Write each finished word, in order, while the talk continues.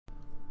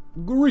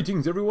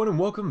Greetings everyone and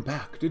welcome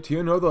back to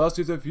TNO, the last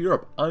days of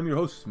Europe. I'm your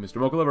host, Mr.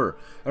 Mochalover,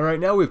 and right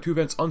now we have two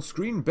events on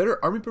screen: better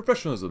army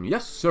professionalism.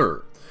 Yes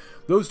sir!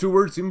 Those two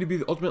words seem to be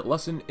the ultimate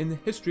lesson in the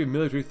history of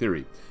military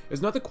theory.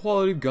 It's not the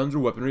quality of guns or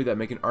weaponry that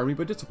make an army,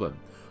 but discipline.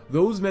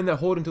 Those men that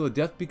hold until the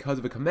death because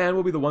of a command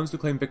will be the ones to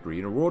claim victory.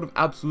 In a world of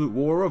absolute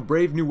war, of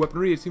brave new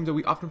weaponry, it seems that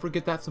we often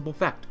forget that simple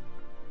fact.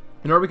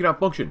 An army cannot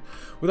function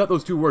without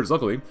those two words,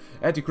 luckily.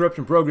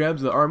 Anti-corruption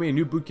programs in the army and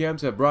new boot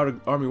camps have brought an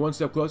army one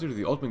step closer to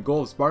the ultimate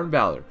goal of Spartan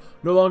valor.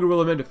 No longer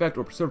will men defect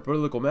or serve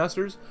political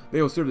masters.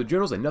 They will serve the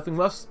generals and nothing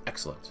less.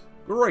 Excellent.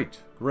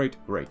 Great, great,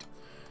 great.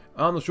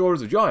 On the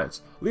shoulders of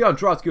giants, Leon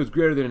Trotsky was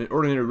greater than an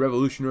ordinary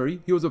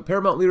revolutionary. He was a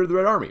paramount leader of the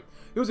Red Army.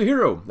 He was a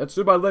hero that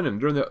stood by Lenin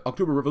during the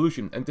October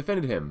Revolution and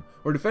defended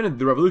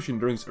the revolution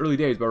during its early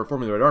days by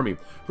reforming the Red Army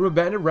from a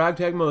banded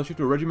ragtag militia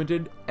to a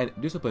regimented and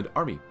disciplined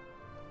army.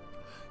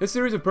 This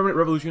series of permanent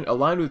revolution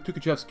aligned with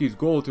Tukhachevsky's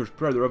goal to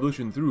spread the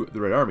revolution through the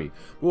Red Army.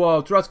 But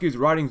while Trotsky's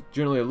writings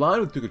generally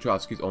aligned with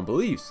Tukhachevsky's own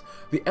beliefs,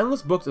 the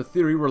endless books of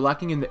theory were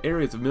lacking in the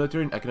areas of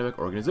military and economic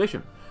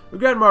organization. The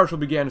Grand Marshal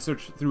began to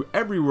search through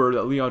every word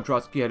that Leon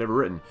Trotsky had ever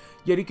written,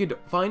 yet he could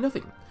find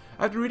nothing.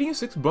 After reading a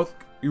sixth book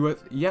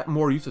with yet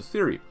more useless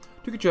theory,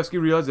 Tukhachevsky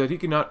realized that he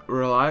could not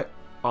rely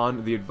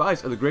on the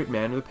advice of the great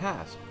man of the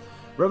past.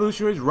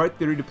 Revolutionaries write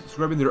theory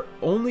describing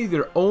only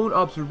their own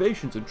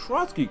observations, and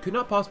Trotsky could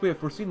not possibly have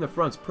foreseen the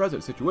front's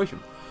present situation.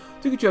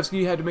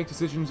 Tukhachevsky had to make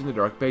decisions in the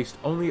dark based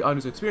only on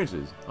his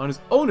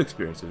own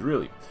experiences,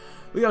 really.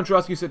 Leon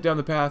Trotsky set down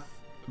the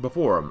path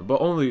before him,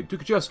 but only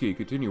Tukhachevsky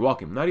continued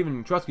walking. Not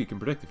even Trotsky can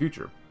predict the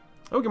future.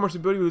 I will get more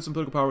stability, we lose some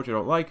political power, which I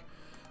don't like.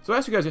 So I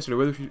asked you guys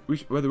yesterday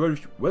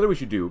whether we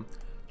should do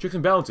checks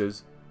and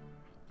balances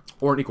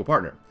or an equal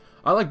partner.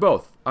 I like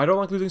both. I don't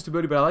like losing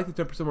stability, but I like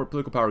the 10% more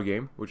political power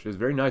game, which is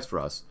very nice for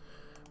us.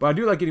 But I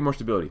do like getting more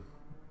stability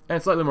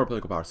and slightly more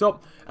political power.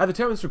 So, at the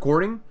time of this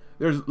recording,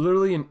 there's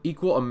literally an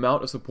equal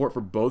amount of support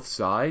for both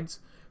sides.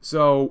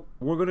 So,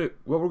 what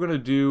we're gonna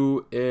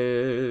do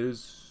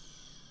is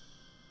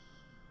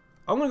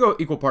I'm gonna go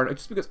equal partner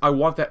just because I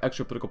want that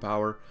extra political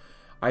power.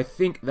 I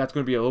think that's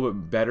gonna be a little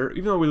bit better,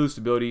 even though we lose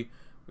stability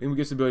and we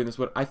get stability in this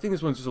one. I think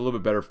this one's just a little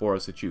bit better for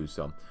us to choose.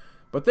 So,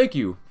 but thank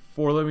you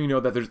for letting me know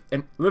that there's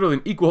literally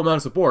an equal amount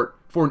of support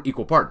for an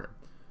equal partner.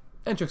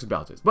 And checks and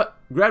balances. But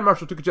Grand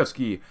Marshal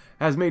Tukhachevsky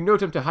has made no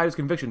attempt to hide his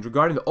convictions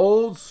regarding the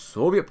old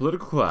Soviet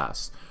political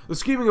class. The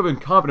scheming of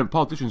incompetent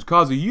politicians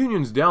caused the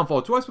Union's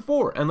downfall twice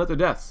before and led to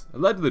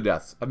the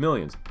deaths of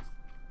millions.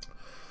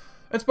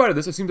 In spite of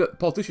this, it seems that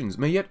politicians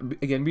may yet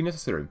again be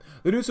necessary.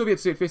 The new Soviet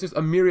state faces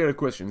a myriad of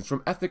questions,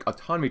 from ethnic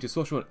autonomy to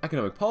social and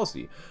economic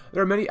policy.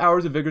 There are many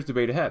hours of vigorous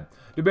debate ahead.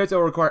 Debates that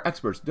will require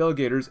experts,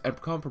 delegators,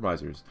 and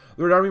compromisers.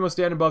 The Red Army must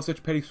stand above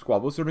such petty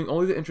squabbles, serving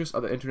only the interests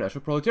of the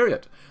international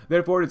proletariat.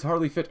 Therefore, it is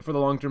hardly fit for the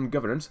long-term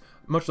governance,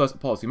 much less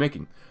policy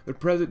making. The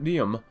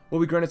Presidium will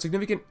be granted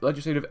significant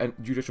legislative and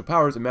judicial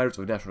powers in matters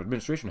of national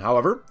administration.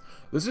 However,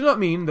 this does not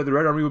mean that the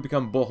Red Army will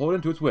become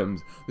beholden to its whims.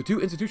 The two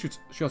institutions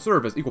shall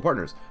serve as equal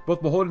partners,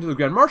 both beholden to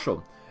the Grand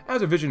Marshal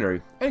as a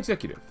visionary and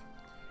executive.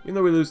 Even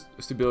though we lose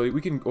stability,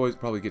 we can always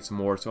probably get some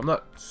more, so I'm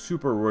not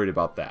super worried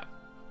about that.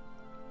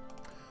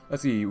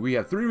 Let's see, we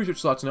have 3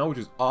 research slots now, which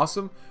is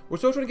awesome. We're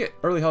still trying to get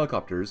early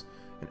helicopters,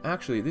 and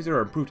actually, these are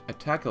our improved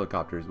attack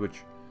helicopters,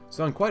 which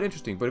sound quite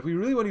interesting, but if we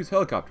really want to use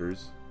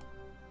helicopters,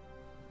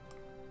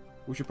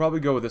 we should probably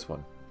go with this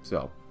one.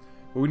 So,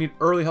 but we need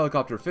early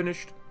helicopter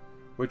finished,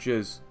 which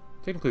is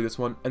technically this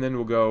one, and then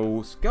we'll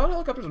go, scout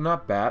helicopters are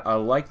not bad. I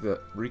like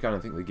the recon I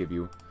think they give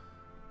you.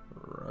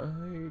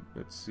 Right,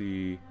 let's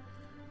see.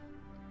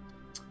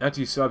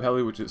 Anti-sub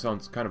heli, which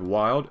sounds kind of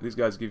wild. These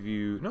guys give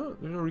you... No,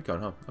 there's no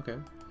recon, huh? Okay.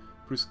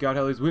 Improved scout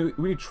helis.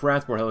 We need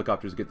transport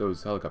helicopters to get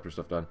those helicopter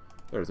stuff done.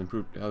 There's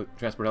improved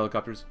transport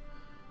helicopters.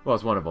 Well,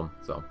 it's one of them,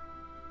 so.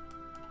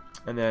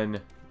 And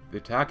then the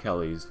attack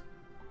helis.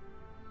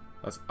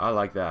 I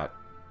like that.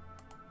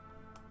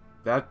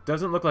 That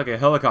doesn't look like a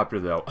helicopter,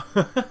 though.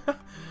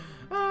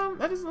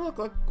 That doesn't look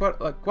like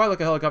quite like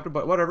a helicopter,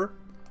 but whatever.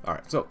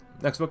 Alright, so,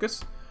 next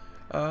focus.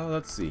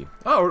 Let's see.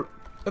 Our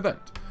event.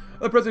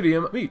 The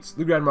Presidium meets.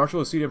 The Grand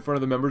Marshal is seated in front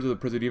of the members of the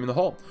Presidium in the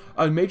hall.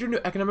 A major new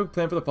economic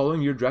plan for the following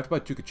year drafted by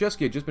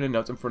Tukhachevsky had just been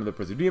announced in front of the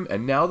Presidium,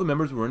 and now the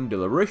members were in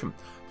deliberation.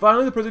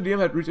 Finally, the Presidium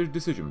had reached a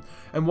decision,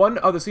 and one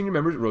of the senior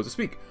members rose to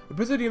speak. The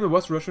Presidium of the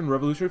West Russian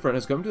Revolutionary Front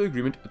has come to the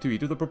agreement to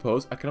veto the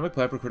proposed economic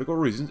plan for critical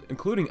reasons,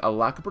 including a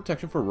lack of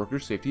protection for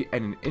workers' safety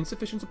and an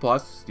insufficient supply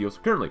of steel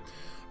currently.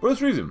 For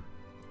this reason,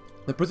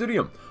 the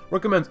Presidium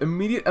recommends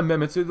immediate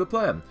amendments to the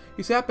plan.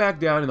 He sat back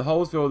down, and the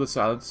hall was filled with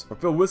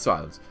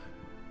silence,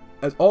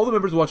 as all the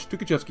members watched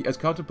Tukhachevsky as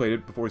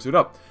contemplated before he stood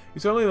up. He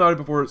suddenly nodded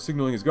before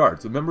signaling his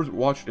guards. The members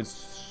watched in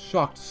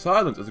shocked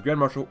silence as the Grand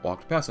Marshal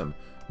walked past them.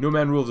 No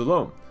man rules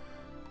alone.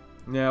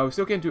 Now, we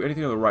still can't do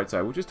anything on the right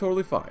side, which is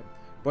totally fine.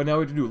 But now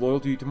we have to do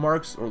loyalty to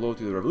Marx or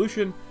loyalty to the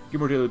revolution, get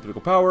more daily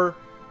political power,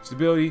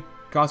 stability,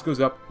 Cost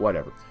goes up,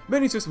 whatever.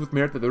 Many insist with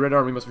merit that the Red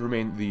Army must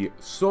remain the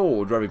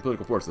sole driving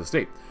political force of the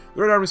state.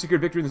 The Red Army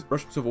secured victory in the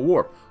Russian Civil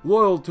War,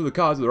 loyal to the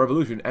cause of the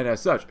revolution, and as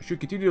such, should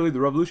continue to lead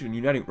the revolution in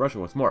uniting Russia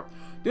once more.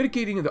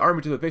 Dedicating the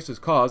army to the faceless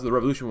cause of the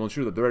revolution will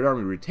ensure that the Red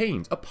Army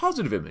retains a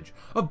positive image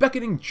of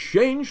beckoning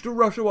change to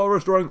Russia while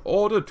restoring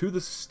order to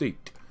the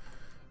state.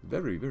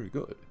 Very, very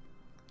good.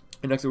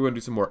 And next we're going to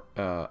do some more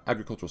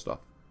agricultural stuff.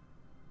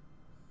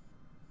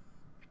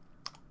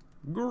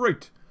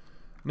 Great.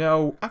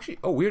 Now, actually,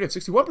 oh, we already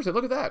have 61%.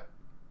 Look at that.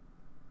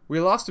 We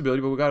lost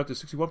stability, but we got up to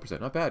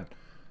 61%. Not bad.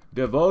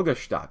 Der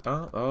Wolgastadt.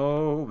 Huh?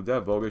 Oh,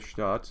 der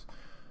Wolgastadt.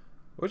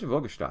 Where's the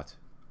Wolgastadt?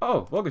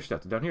 Oh,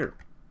 Wolgastadt down here.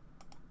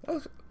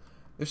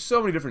 There's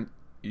so many different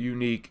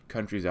unique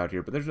countries out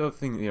here, but there's no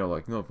thing, you know,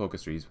 like no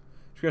focus trees.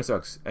 Which kind of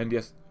sucks.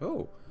 NDS.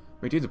 Oh,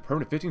 maintains a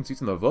permanent 15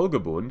 seats in the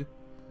Volgabund.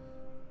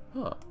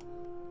 Huh.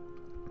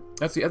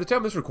 Let's see. At the time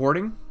of this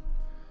recording,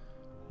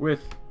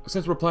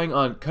 since we're playing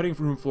on Cutting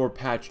Room Floor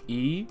Patch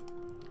E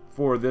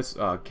for this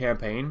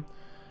campaign,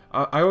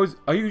 I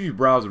usually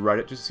browse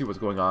Reddit just to see what's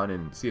going on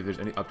and see if there's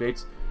any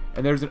updates.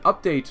 And there's an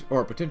update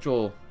or a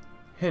potential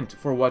hint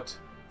for what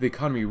the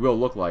economy will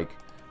look like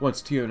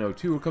once TNO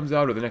 2 comes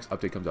out or the next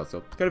update comes out. So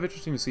it's kind of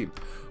interesting to see.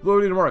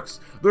 Loyalty to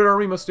Marx. The Red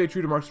Army must stay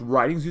true to Marx's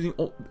writings, using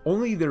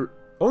only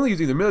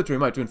using their military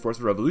might to enforce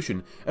the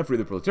revolution and free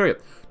the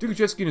proletariat.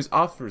 Tukhachevsky and his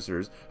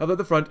officers have led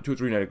the front to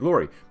its reunited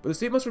glory, but the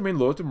state must remain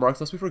loyal to Marx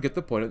lest we forget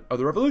the point of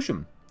the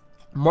revolution.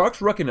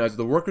 Marx recognized that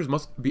the workers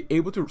must be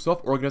able to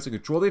self-organize and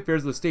control the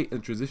affairs of the state in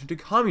the transition to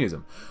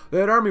communism. The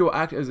Red Army will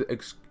act as an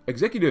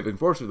executive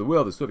enforcer of the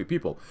will of the Soviet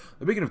people,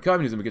 the beacon of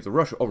communism against a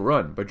Russia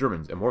overrun by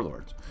Germans and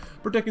warlords.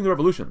 Protecting the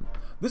revolution.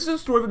 This is a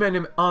story of a man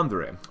named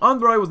Andrei.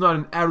 Andrei was not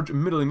an average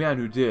middling man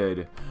who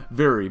did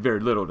very, very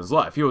little in his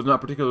life. He was not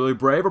particularly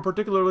brave or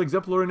particularly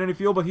exemplary in any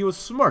field, but he was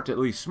smart, at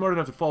least smart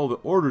enough to follow the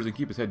orders and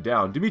keep his head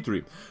down.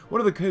 Dmitri, one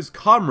of his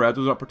comrades,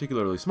 was not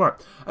particularly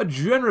smart. A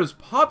generous,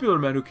 popular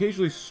man who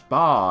occasionally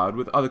sparred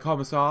with other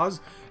commissars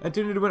and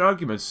tended to win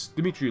arguments.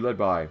 Dmitri led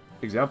by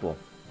example.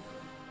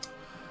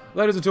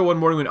 That is until one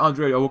morning when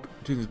Andrei awoke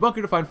to his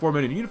bunker to find 4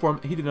 men in uniform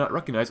he did not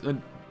recognize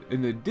in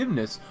the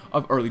dimness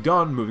of early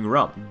dawn moving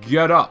around.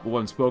 "Get up,"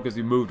 one spoke as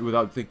he moved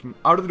without thinking.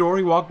 Out of the door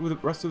he walked with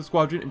the rest of the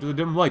squadron into the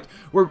dim light,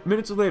 where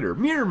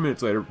mere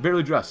minutes later,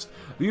 barely dressed,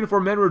 the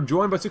uniformed men were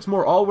joined by 6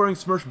 more, all wearing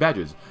smirched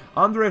badges.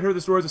 Andrei had heard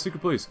the stories of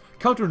secret police,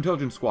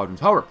 counterintelligence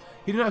squadrons. However,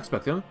 he did not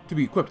expect them to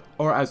be equipped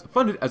or as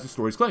funded as the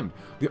stories claimed.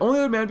 The only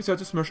other man besides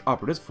the smirched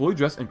operatives, fully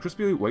dressed and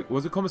crisply white,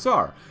 was a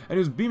commissar, and he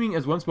was beaming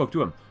as one spoke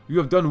to him. "You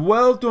have done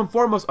well to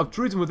inform us of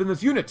treason within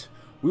this unit.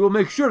 We will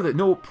make sure that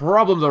no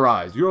problems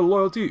arise. Your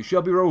loyalty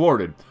shall be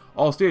rewarded,"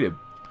 all stated,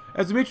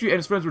 as Dmitri and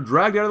his friends were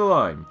dragged out of the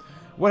line.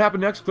 What happened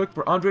next clicked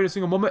for Andrei in a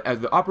single moment as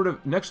the operative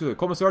next to the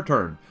commissar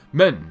turned.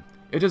 "Men,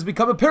 it has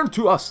become apparent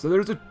to us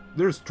that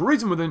there's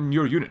treason within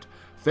your unit.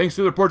 Thanks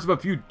to the reports of a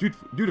few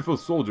dutiful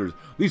soldiers,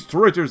 these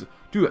traitors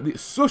to the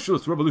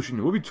socialist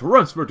revolution will be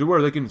transferred to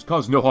where they can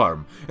cause no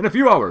harm. In a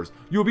few hours,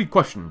 you will be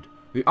questioned."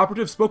 The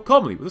operative spoke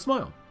calmly with a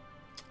smile.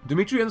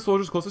 Dmitri and the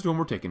soldiers closest to him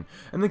were taken,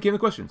 and then came the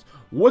questions.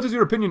 "What is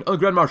your opinion on the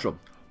Grand Marshal?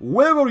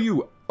 Where were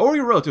you or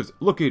your relatives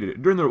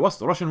located during the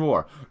West Russian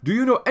War? Do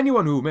you know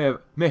anyone who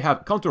may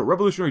have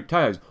counter-revolutionary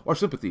ties or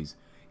sympathies?"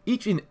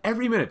 Each and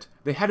every minute,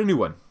 they had a new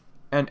one.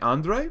 And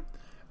Andrei?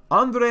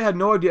 Andrei had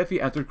no idea if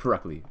he answered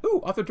correctly.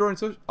 Ooh, authoritarian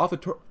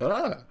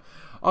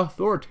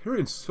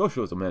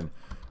socialism and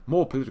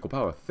more political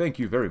power. Thank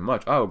you very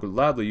much. I will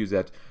gladly use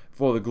that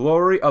for the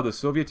glory of the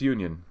Soviet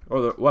Union,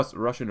 or the West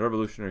Russian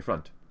Revolutionary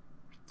Front.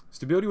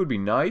 Stability would be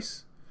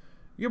nice.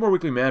 You get more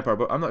weekly manpower,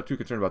 but I'm not too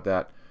concerned about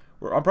that.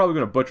 I'm probably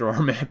going to butcher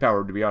our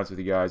manpower, to be honest with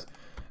you guys.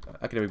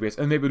 Academic base,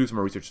 and maybe we'll do some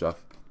more research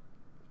stuff.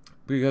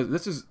 Because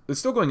it's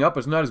still going up, but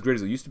it's not as great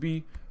as it used to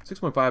be.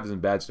 6.5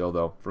 isn't bad still,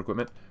 though, for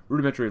equipment.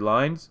 Rudimentary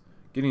lines.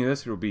 Getting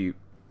this will be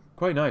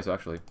quite nice,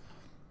 actually.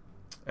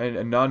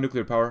 And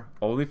non-nuclear power,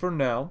 only for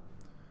now.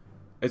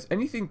 Is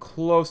anything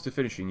close to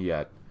finishing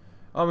yet?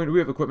 I mean, we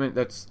have equipment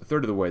that's a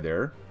third of the way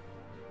there.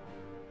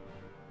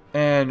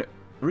 And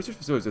research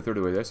facilities are a third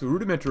of the way there. So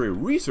rudimentary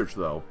research,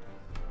 though.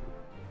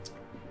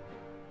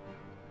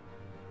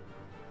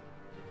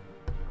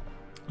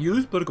 You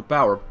lose political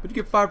power, but you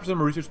get 5%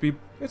 more research speed.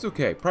 It's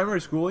okay.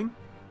 Primary schooling,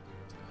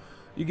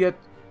 you get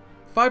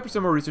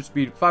 5% more research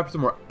speed, 5%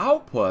 more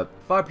output,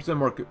 5%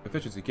 more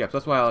efficiency caps.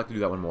 That's why I like to do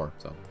that one more.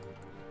 So,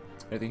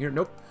 anything here?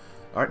 Nope.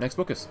 Alright, next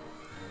focus.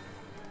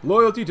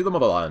 Loyalty to the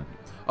motherland.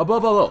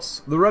 Above all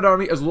else, the Red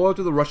Army is loyal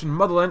to the Russian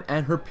motherland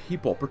and her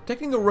people.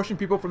 Protecting the Russian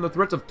people from the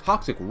threats of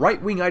toxic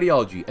right-wing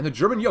ideology and the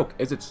German yoke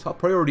is its top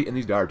priority in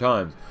these dire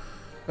times.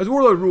 As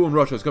warlord rule in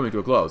Russia is coming to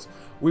a close,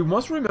 we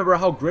must remember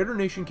how great a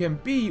nation can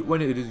be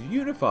when it is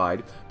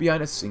unified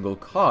behind a single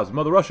cause,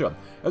 Mother Russia,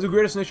 as the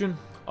greatest nation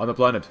on the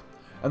planet.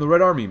 And the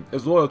Red Army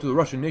is loyal to the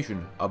Russian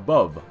nation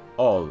above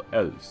all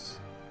else.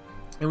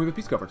 And we have a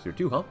peace conference here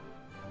too, huh?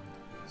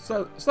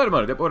 Slight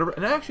amount of depth, whatever.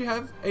 And I actually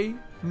have a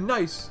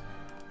nice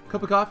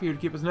cup of coffee here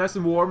to keep us nice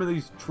and warm in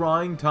these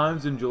trying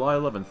times in July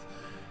 11th,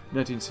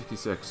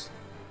 1966.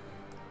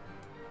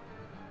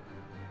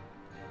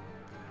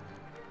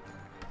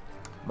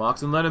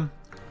 Marx and Lenin.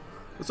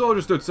 The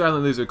soldiers stood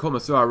silently as the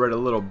commissar read a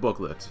little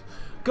booklet.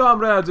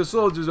 Comrades, the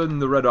soldiers in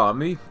the Red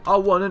Army,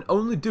 our one and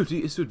only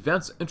duty is to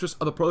advance the interests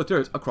of the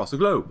proletariat across the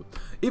globe.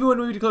 Even when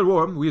we declare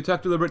war, we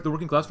attack to liberate the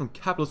working class from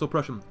capitalist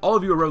oppression. All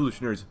of you are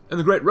revolutionaries, in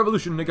the great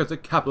revolution against the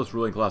capitalist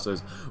ruling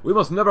classes. We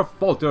must never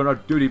falter in our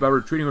duty by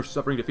retreating or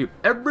suffering defeat.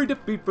 Every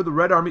defeat for the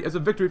Red Army is a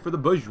victory for the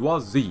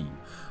bourgeoisie.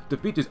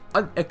 Defeat is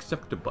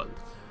unacceptable.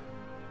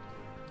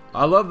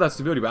 I love that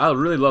stability, but I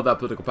really love that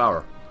political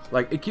power.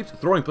 Like, it keeps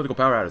throwing political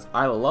power at us.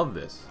 I love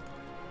this.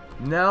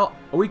 Now,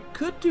 we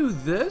could do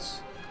this.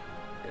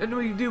 And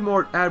we do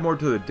more, add more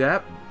to the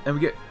debt, and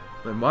we get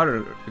a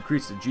moderate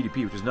increase in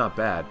GDP, which is not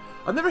bad.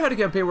 I've never had a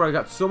campaign where I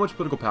got so much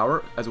political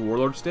power as a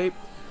warlord state,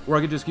 where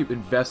I could just keep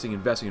investing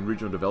in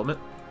regional development.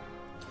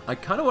 I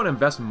kind of want to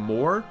invest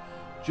more,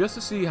 just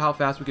to see how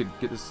fast we could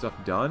get this stuff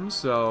done,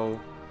 so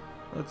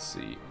let's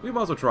see. We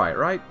might as well try it,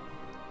 right?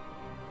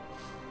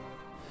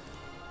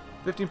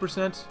 15%?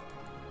 And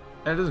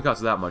it doesn't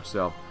cost that much,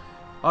 so.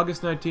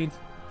 August 19th,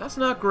 that's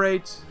not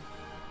great,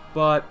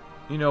 but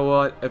you know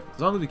what? As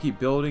long as we keep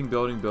building,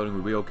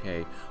 we'll be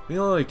okay. We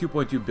only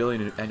 2.2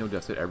 billion in annual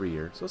deficit every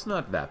year, so it's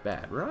not that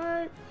bad,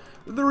 right?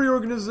 The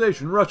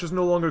reorganization. Russia's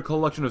no longer a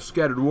collection of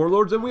scattered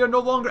warlords, and we are no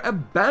longer a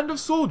band of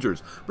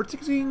soldiers,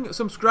 protecting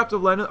some scraps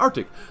of land in the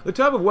Arctic. The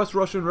time of West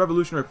Russian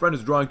revolutionary front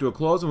is drawing to a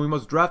close, and we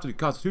must draft a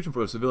constitution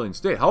for a civilian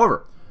state.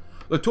 However,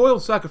 the toil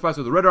and sacrifice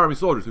of the Red Army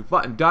soldiers who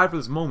fought and died for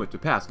this moment to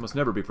pass must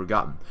never be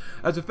forgotten.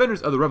 As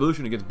defenders of the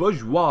revolution against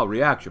bourgeois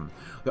reaction,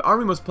 the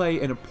army must play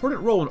an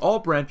important role in all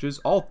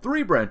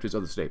three branches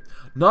of the state,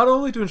 not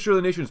only to ensure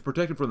the nation is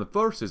protected from the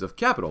forces of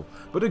capital,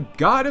 but to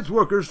guide its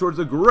workers towards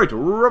the great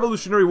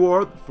revolutionary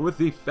war with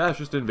the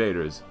fascist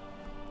invaders.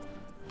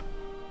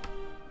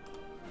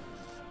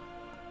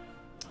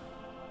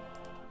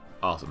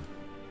 Awesome.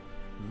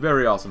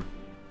 Very awesome.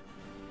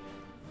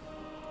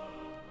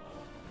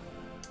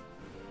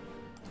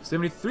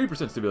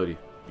 73% stability.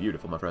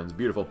 Beautiful, my friends.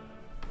 Beautiful.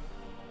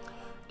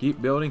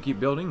 Keep building, keep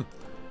building.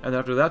 And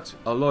after that,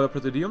 a loyal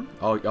presidium.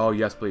 Oh,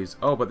 yes, please.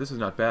 Oh, but this is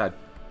not bad.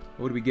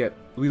 What do we get?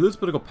 We lose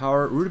political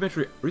power,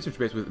 rudimentary research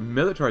base with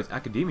militarized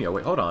academia.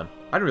 Wait, hold on.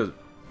 I didn't realize.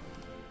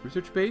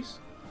 Research base?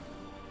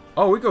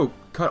 Oh, we go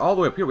cut all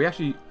the way up here. We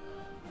actually...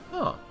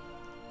 Huh.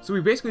 So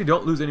we basically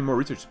don't lose any more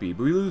research speed,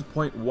 but we lose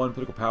 0.1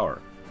 political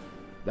power.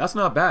 That's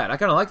not bad. I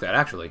kind of like that,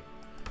 actually.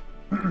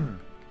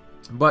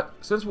 But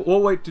since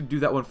we'll wait to do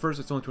that one first,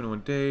 it's only 21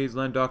 days.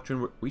 Land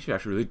doctrine. We should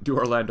actually really do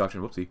our land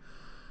doctrine. Whoopsie.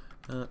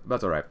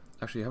 That's alright.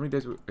 Actually, how many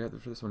days we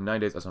have for this one? 9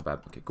 days. That's not bad.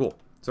 Okay, cool.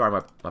 Sorry,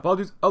 my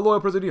apologies. A loyal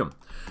presidium.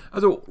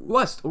 As a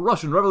West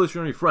Russian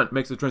Revolutionary Front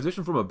makes the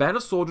transition from a band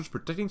of soldiers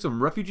protecting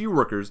some refugee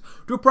workers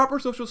to a proper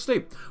social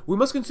state, we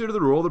must consider the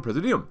role of the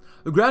presidium.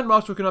 The Grand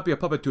Marshal cannot be a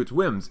puppet to its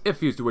whims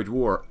if he is to wage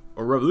war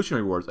or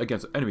revolutionary wars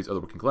against enemies of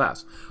the working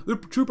class. The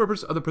true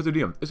purpose of the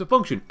presidium is to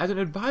function as an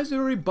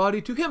advisory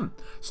body to him,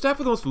 staffed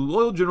with the most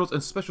loyal generals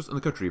and specialists in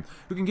the country,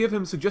 who can give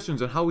him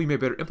suggestions on how we may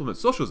better implement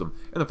socialism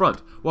in the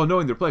front, while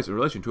knowing their place in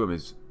relation to him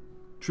is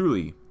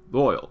truly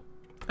loyal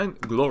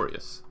and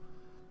glorious.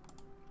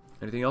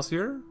 Anything else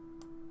here?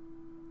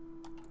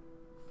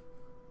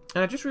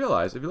 And I just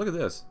realized, if you look at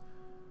this,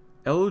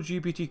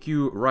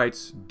 LGBTQ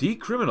rights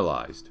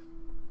decriminalized.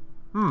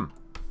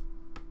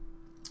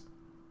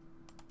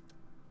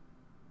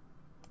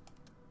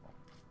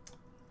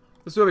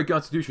 The Soviet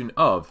Constitution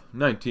of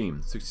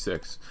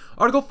 1966.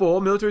 Article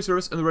 4, Military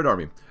Service in the Red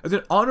Army. As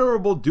an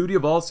honorable duty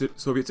of all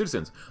Soviet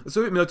citizens, the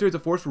Soviet military is a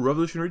force for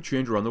revolutionary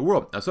change around the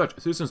world. As such,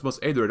 citizens must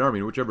aid the Red Army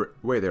in whichever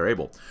way they are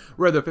able.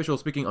 Read the official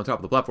speaking on top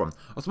of the platform.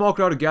 A small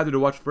crowd had gathered to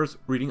watch first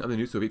reading of the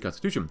new Soviet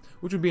Constitution,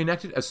 which would be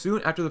enacted as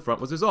soon after the front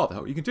was dissolved.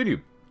 How he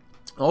continued.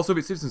 All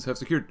Soviet citizens have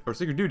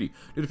sacred duty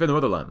to defend the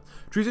motherland.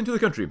 Treason to the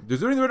country,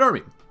 deserting the Red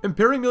Army,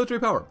 impairing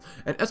military power,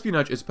 and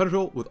espionage is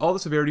punishable with all the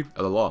severity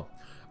of the law.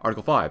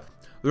 Article 5.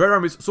 The Red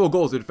Army's sole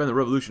goal is to defend the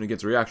revolution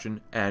against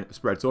reaction and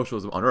spread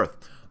socialism on Earth.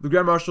 The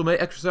Grand Marshal may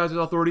exercise his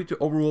authority to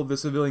overrule the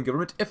civilian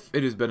government if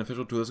it is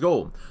beneficial to this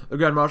goal. The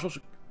Grand Marshal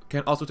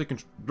can also take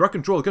direct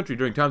control of the country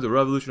during times of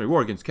revolutionary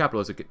war against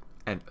capitalistic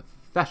and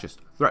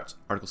fascist threats.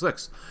 Article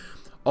 6.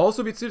 All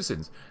Soviet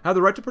citizens have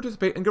the right to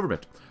participate in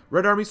government.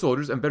 Red Army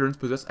soldiers and veterans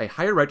possess a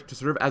higher right to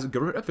serve as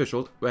government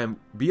officials and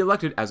be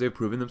elected as they have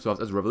proven themselves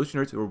as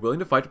revolutionaries who are willing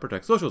to fight to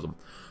protect socialism.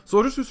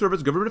 Soldiers who serve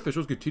as government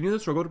officials continue the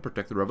struggle to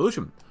protect the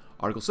revolution.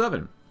 Article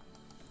 7.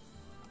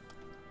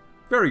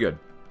 Very good.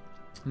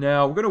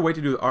 Now, we're going to wait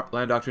to do the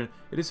land doctrine.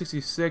 It is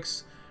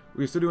 66.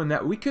 We're still doing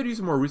that. We could use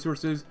some more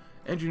resources.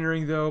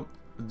 Engineering, though,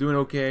 doing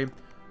okay.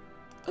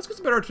 Let's get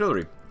some better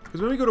artillery.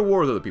 Because when we go to war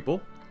with other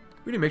people,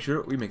 we need to make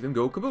sure we make them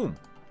go kaboom.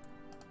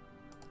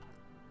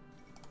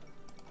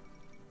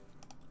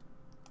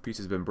 Peace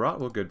has been brought.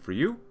 Well, good for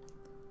you.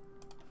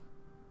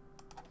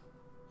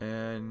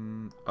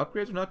 And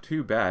upgrades are not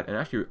too bad. And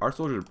actually, our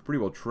soldiers are pretty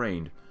well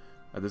trained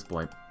at this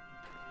point.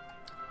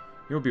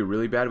 You know what would be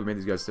really bad if we made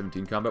these guys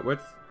 17 combat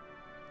width?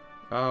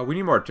 We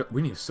need more.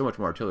 We need so much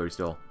more artillery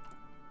still.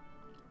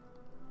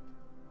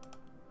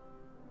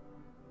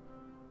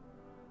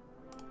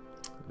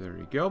 There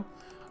you go.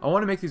 I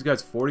want to make these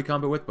guys 40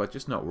 combat width, but it's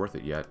just not worth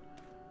it yet.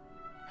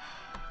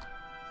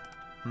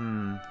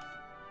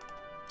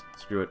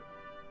 Screw it.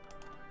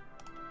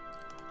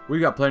 We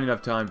got plenty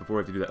enough time before we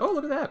have to do that. Oh,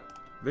 look at that.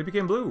 They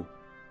became blue.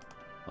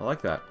 I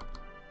like that.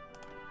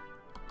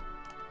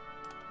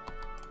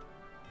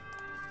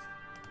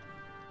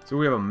 So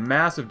we have a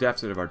massive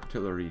deficit of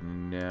artillery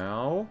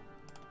now.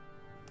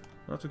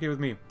 That's okay with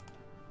me.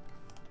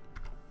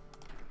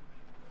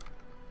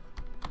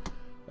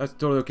 That's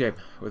totally okay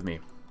with me.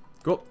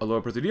 Cool. A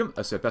lower presidium,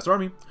 a steadfast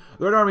army.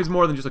 The Red Army is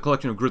more than just a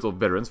collection of grizzled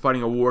veterans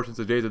fighting a war since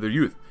the days of their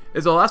youth.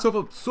 It's the last hope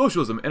of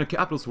socialism in a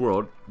capitalist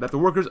world that the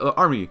workers of the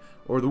army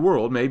or the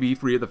world may be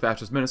free of the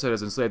fascist menace that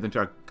has enslaved the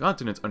entire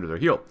continents under their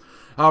heel.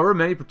 However,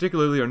 many,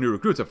 particularly our new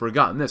recruits, have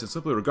forgotten this and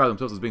simply regard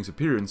themselves as being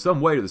superior in some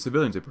way to the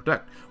civilians they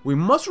protect. We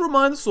must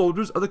remind the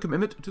soldiers of the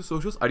commitment to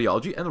socialist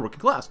ideology and the working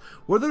class,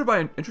 whether by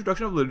an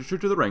introduction of literature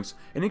to the ranks,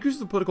 an increase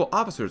of political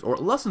officers, or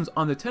lessons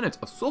on the tenets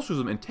of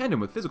socialism in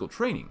tandem with physical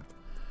training.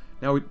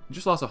 Now, we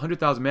just lost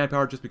 100,000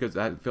 manpower just because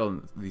I had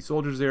filled the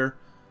soldiers there.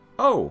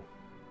 Oh!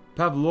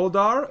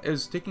 Pavlodar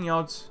is taking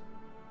out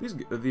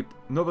the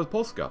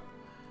Novopolska.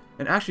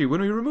 And actually,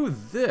 when we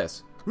remove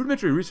this,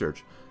 rudimentary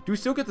research, do we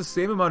still get the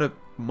same amount of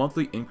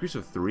monthly increase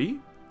of 3?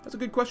 That's a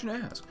good question to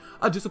ask.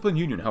 A disciplined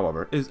union,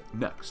 however, is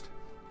next.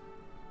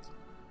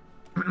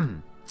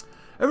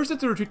 Ever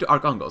since the retreat to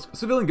Arkhangelsk,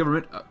 civilian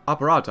government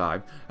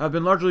apparati have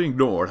been largely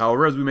ignored.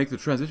 However, as we make the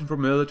transition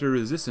from military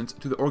resistance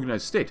to the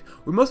organized state,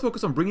 we must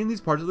focus on bringing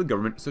these parts of the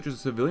government, such as the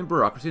civilian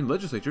bureaucracy and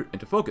legislature,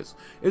 into focus.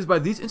 It is by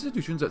these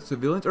institutions that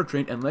civilians are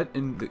trained and led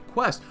in the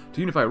quest to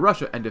unify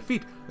Russia and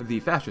defeat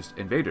the fascist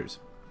invaders.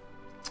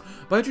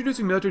 By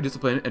introducing military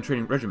discipline and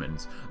training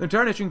regimens, the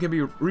entire nation can be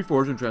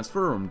reforged and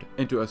transformed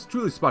into a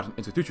truly Spartan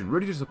institution,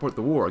 ready to support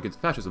the war against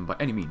fascism by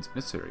any means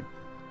necessary.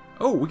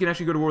 Oh, we can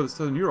actually go to war with the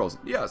Southern Urals.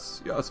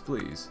 Yes, yes,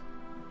 please.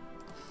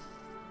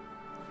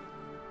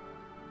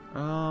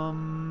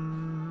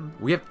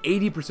 We have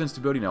 80%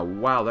 stability now.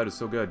 Wow, that is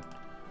so good.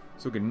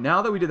 So good.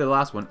 Now that we did the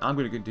last one, I'm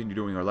going to continue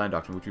doing our land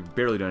auction, which we've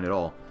barely done at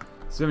all.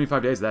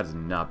 75 days, that is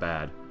not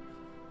bad.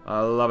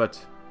 I love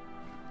it.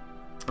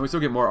 And we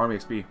still get more army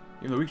XP.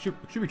 Even though we should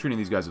be training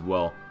these guys as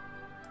well.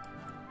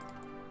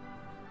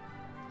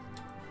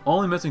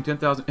 Only missing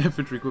 10,000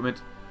 infantry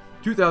equipment,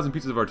 2,000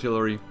 pieces of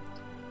artillery.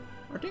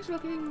 Our tanks are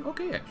looking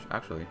okay-ish,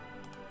 actually.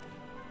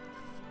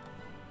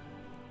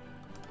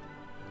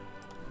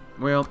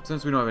 Well,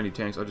 since we don't have any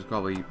tanks, I'll just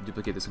probably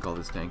duplicate this and call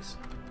this tanks.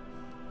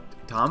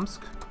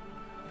 Tomsk?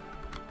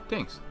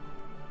 Tanks.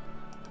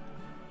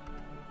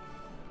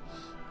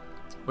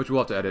 Which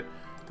we'll have to edit.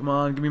 Come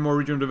on, give me more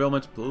regional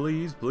development.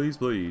 Please, please,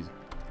 please.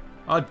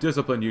 A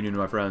disciplined union,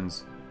 my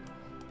friends.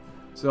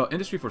 So,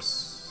 industry for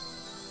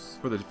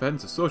the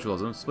defense of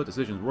socialism, split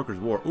decisions, workers'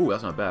 war. Ooh,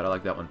 that's not bad. I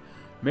like that one.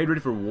 Made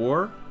ready for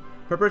war.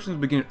 Preparations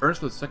begin in earnest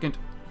for the Second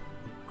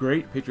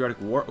Great Patriotic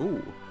War.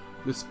 Ooh.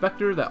 The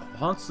specter that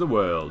haunts the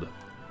world.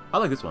 I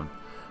like this one.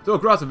 So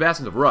across the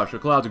vastness of Russia,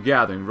 clouds are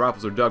gathering,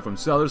 rifles are dug from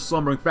cellars,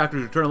 slumbering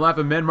factories return to life,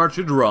 and men march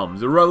to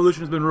drums. The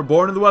revolution has been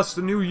reborn in the West,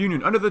 a new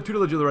union under the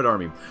tutelage of the Red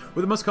Army,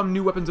 where there must come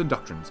new weapons and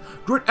doctrines.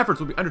 Great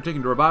efforts will be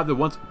undertaken to revive the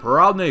once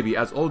proud Navy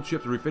as old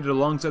ships are refitted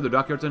alongside the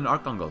dockyards in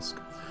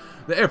Arkhangelsk.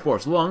 The Air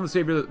Force, long the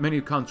savior of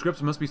many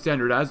conscripts, must be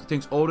standardized.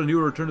 Tanks old and new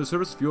will return to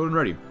service, fueled and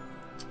ready.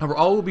 However,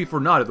 all will be for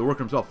naught if the worker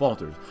himself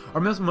falters.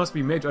 Our men must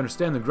be made to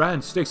understand the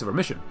grand stakes of our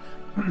mission.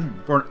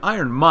 For an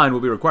iron mind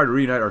will be required to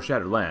reunite our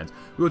shattered lands.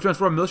 We will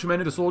transform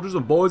militiamen into soldiers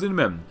and boys into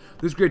men.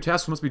 This great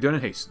task must be done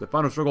in haste. The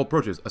final struggle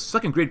approaches. A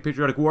second great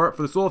patriotic war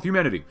for the soul of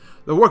humanity.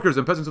 The workers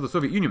and peasants of the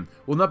Soviet Union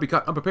will not be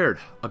caught unprepared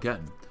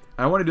again.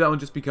 And I want to do that one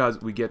just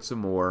because we get some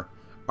more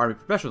army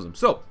professionalism.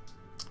 So,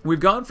 we've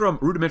gone from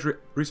rudimentary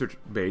research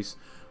base,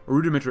 or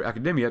rudimentary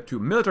academia, to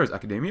militarized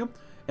academia,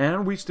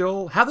 and we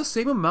still have the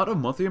same amount of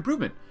monthly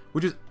improvement,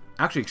 which is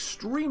actually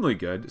extremely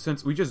good,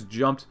 since we just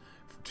jumped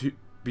to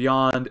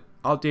beyond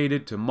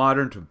outdated to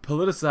modern to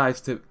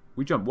politicized to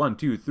we jumped 1,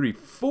 2, 3,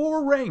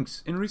 4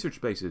 ranks in research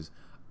spaces.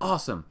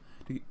 Awesome.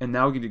 And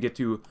now we get to get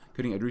to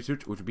cutting edge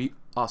research, which would be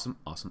awesome,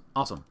 awesome,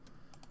 awesome.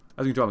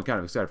 As you can tell, I'm kind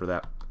of excited for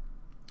that.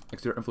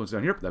 Exterior influence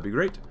down here, that'd be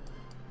great.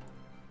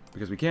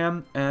 Because we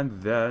can.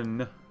 And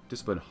then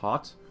discipline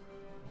hot.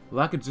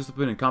 Lack of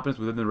discipline and competence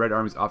within the Red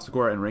Army's officer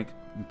corps and rank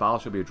and file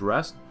shall be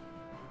addressed.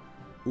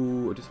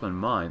 Ooh, a disciplined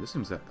mind. This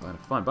seems kind of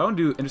fun. But I want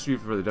to do industry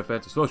for the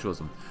defense of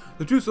socialism.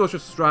 The true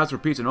socialist strives for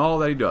peace in all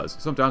that he does.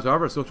 Sometimes,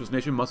 however, a socialist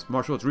nation must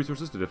marshal its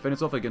resources to defend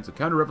itself against the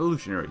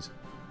counter-revolutionaries.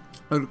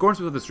 In accordance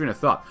with this train of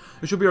thought,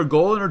 it shall be our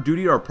goal and our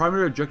duty, our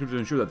primary objective, to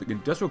ensure that the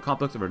industrial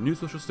complex of our new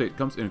social state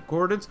comes in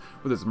accordance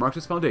with its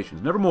Marxist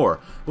foundations. Nevermore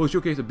will we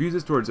showcase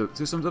abuses towards the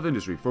systems of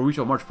industry, for we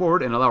shall march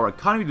forward and allow our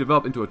economy to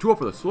develop into a tool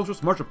for the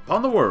socialist march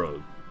upon the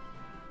world.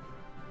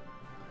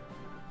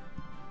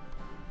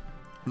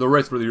 The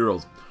race for the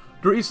Urals.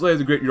 To our east lay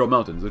the Great Ural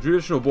Mountains, the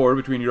traditional border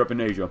between Europe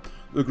and Asia.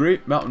 The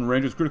Great Mountain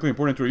Range is critically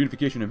important to our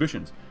unification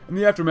ambitions. In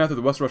the aftermath of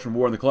the West Russian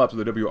War and the collapse of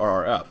the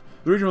WRRF,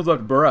 the region was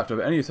left bereft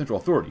of any central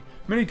authority.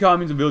 Many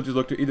communes and villages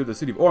looked to either the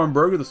city of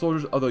Orenburg or the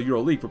soldiers of the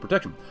Ural League for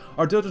protection.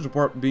 Our intelligence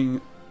report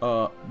being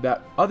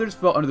that others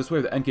fell under the sway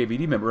of the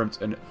NKVD remnants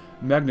in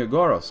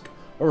Magnogorsk,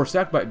 or were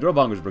sacked by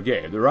Drillbonger's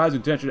brigade. The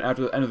rising tension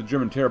after the end of the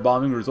German terror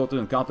bombing resulted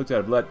in conflicts that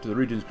have led to the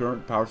region's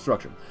current power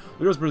structure. The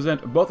Heroes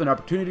present both an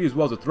opportunity as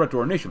well as a threat to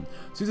our nation.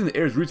 Seizing the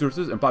area's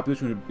resources and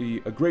population would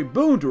be a great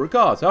boon to our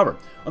cause. However,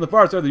 on the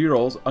far side of the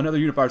Urals, another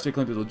unified state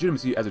claims its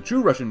legitimacy as a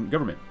true Russian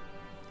government.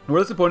 Were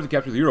this opponent to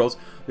capture the Urals,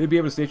 they'd be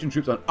able to station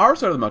troops on our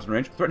side of the mountain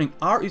range, threatening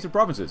our eastern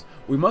provinces.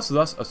 We must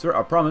thus assert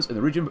our promise in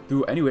the region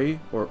through any way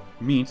or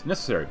means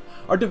necessary.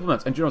 Our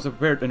diplomats and generals have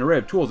prepared an array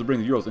of tools to bring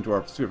the Urals into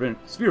our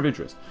sphere of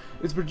interest.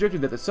 It's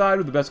projected that the side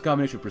with the best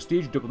combination of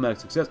prestige, diplomatic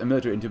success, and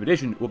military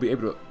intimidation will be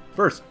able to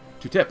first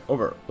to tip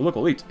over the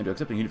local elites into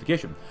accepting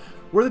unification.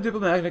 Were the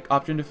diplomatic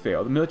option to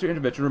fail, the military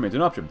intervention remains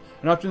an option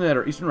that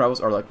our eastern rivals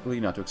are likely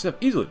not to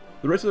accept easily.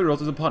 The race of the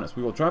Urals is upon us.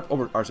 We will triumph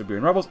over our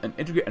Siberian rivals and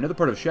integrate another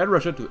part of shattered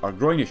Russia to our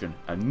growing nation.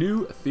 A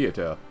new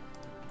theater.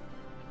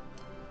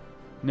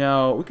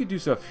 Now, we could do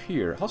stuff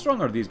here. How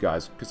strong are these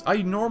guys? Because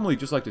I normally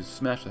just like to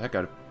smash the heck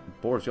out of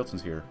Boris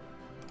Yeltsin's here.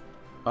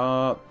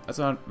 That's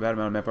not a bad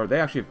amount of manpower. They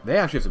actually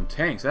have some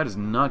tanks. That is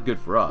not good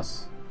for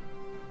us.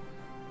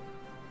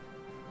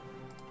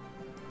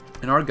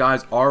 And our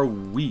guys are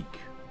weak.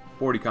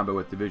 40 combat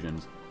with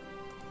divisions.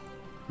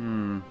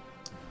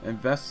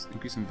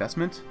 Increase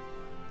investment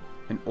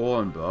in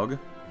Olenburg.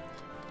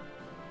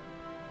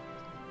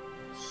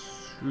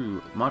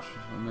 Much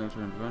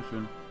military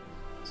intervention.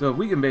 So if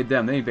we invade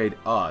them, they invade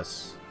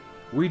us.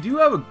 We do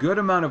have a good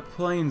amount of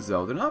planes,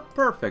 though. They're not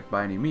perfect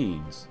by any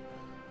means.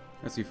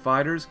 Let's see,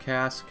 fighters,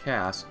 CAS.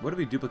 What if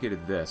we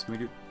duplicated this?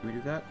 Can we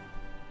do that?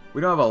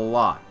 We don't have a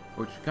lot,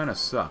 which kind of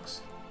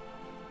sucks.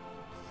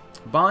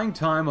 Buying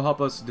time will help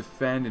us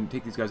defend and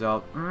take these guys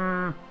out.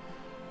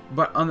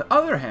 But on the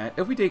other hand,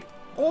 if we take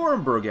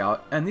Orenburg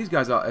out and these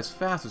guys out as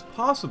fast as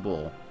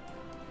possible,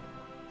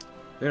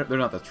 they're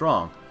not that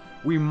strong.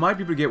 We might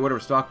be able to get whatever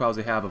stockpiles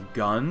they have of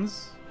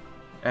guns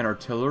and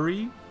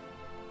artillery,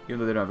 even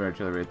though they don't have any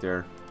artillery right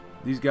there.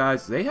 These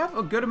guys, they have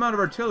a good amount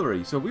of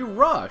artillery, so if we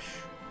rush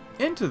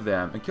into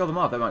them and kill them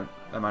off, that might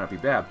not be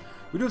bad.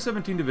 We do have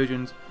 17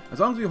 divisions.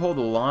 As long as we hold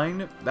the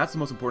line, that's the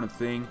most important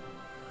thing.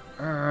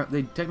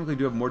 They technically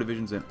do have more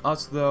divisions than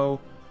us, though.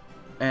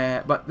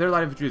 But their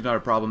light infantry is not a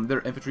problem.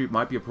 Their infantry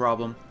might be a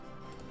problem.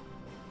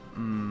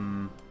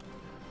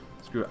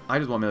 Screw it. I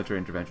just want military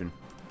intervention.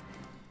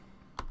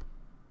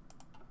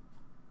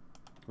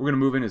 We're going to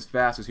move in as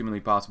fast as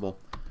humanly possible.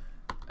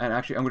 And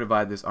actually, I'm going to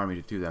divide this army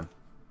to 2 then.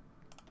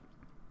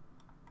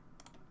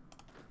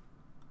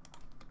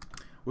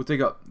 We'll take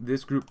out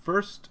this group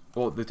first.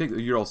 Well, they take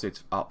the Ural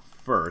states out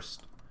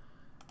first.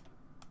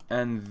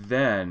 And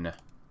then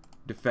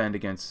defend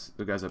against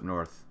the guys up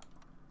north.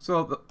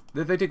 So,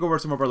 if they take over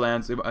some of our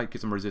lands, they might get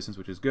some resistance,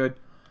 which is good.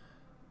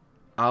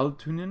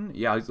 Altunen?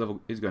 Yeah,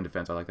 he's gun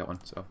defense. I like that one.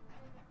 So,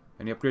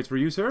 any upgrades for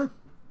you, sir?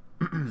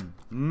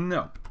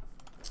 No.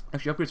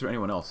 Actually, upgrades for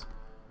anyone else.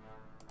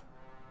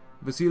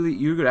 Vasily,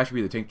 you could actually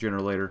be the tank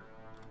general later.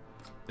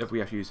 If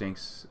we actually use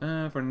tanks.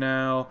 For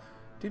now,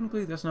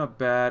 technically that's not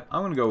bad.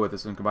 I'm going to go with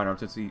this in combined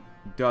arms since he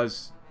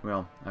does,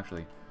 well,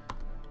 actually.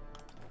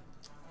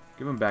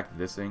 Give him back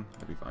this thing.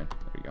 That'd be fine.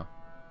 There you go.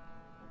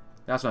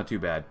 That's not too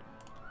bad.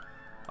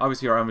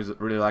 Obviously, our army is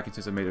really lacking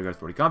since I made it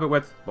 40 combat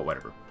width, but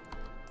whatever.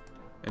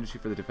 Industry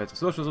for the defense of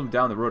socialism,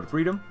 down the road to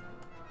freedom.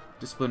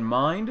 Discipline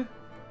mind.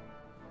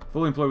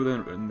 Fully employed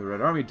within the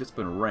Red Army,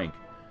 discipline rank.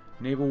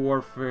 Naval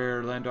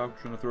warfare, land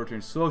doctrine,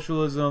 authoritarian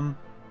socialism.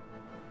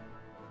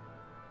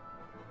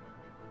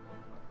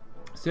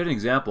 Set an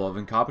example of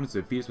incompetence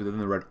and defeats within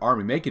the Red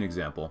Army. Make an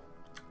example.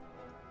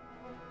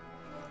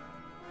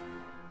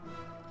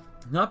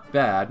 Not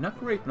bad. Not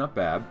great, but not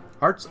bad.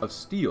 Hearts of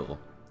Steel.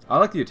 I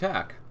like the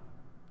attack.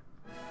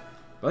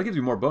 But that gives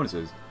you more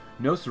bonuses.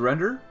 No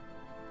surrender.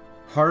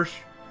 Harsh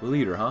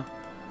leader, huh?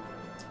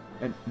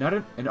 And not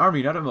an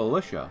army, not a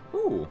militia.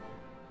 Ooh.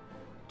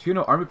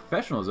 TNO army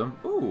professionalism.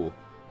 Ooh.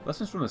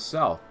 Lessons from the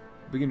South.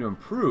 Begin to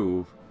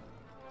improve.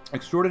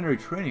 Extraordinary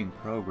training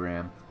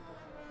program.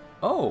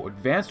 Oh,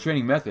 advanced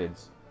training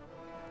methods.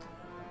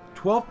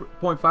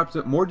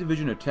 12.5% more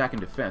division attack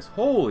and defense.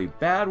 Holy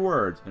bad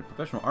words. And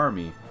professional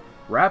army.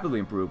 Rapidly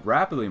improved.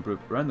 Rapidly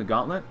improved. Run the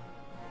gauntlet.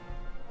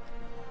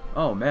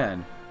 Oh,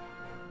 man.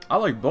 I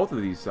like both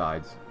of these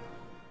sides.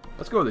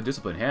 Let's go with the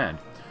disciplined hand.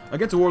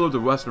 Against the warlords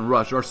of Western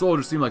Russia, our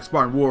soldiers seem like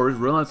Spartan warriors,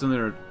 relentless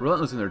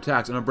in their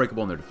attacks and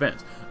unbreakable in their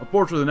defense.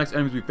 Unfortunately, the next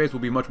enemies we face will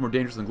be much more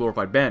dangerous than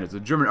glorified bandits. The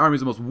German army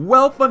is the most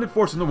well-funded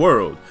force in the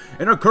world.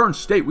 In our current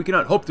state, we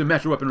cannot hope to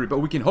match their weaponry, but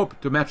we can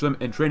hope to match them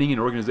in training and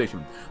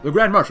organization. The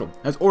Grand Marshal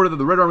has ordered that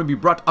the Red Army be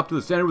brought up to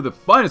the standard with the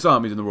finest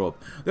armies in the world.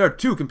 There are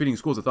 2 competing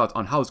schools of thoughts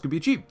on how this could be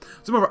achieved.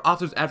 Some of our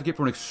officers advocate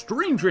for an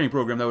extreme training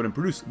program that would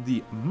produce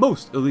the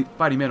most elite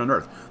fighting men on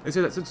earth. They say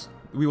that since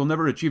we will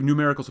never achieve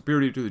numerical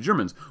superiority to the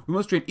Germans, we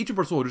must train each of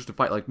our soldiers to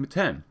fight like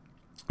 10.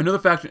 Another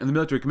faction in the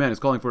military command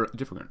is calling for a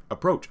different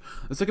approach.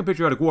 The Second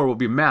Patriotic War will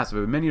be massive,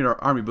 and many in our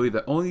army believe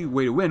that the only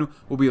way to win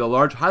will be a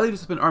large, highly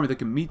disciplined army that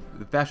can meet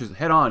the fascists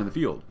head-on in the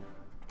field.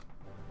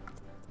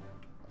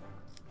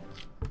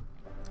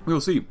 We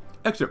will see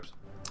excerpts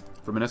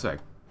from an essay.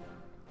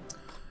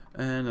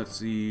 And let's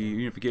see,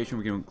 unification,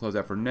 we can close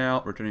that for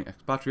now. Returning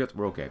expatriates,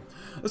 we're okay.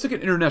 Let's look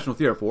at international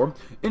theater 4.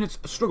 In its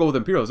struggle with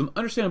imperialism,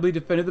 understandably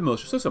defended the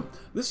militia system.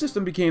 This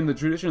system became the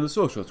tradition of the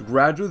socialists.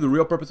 Gradually, the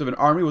real purpose of an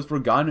army was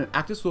forgotten, an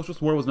active socialist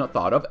war was not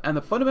thought of, and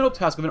the fundamental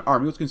task of an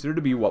army was considered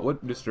to be what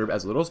would disturb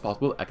as little as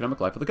possible the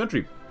economic life of the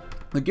country.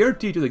 The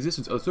guarantee to the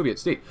existence of the Soviet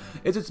state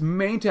is its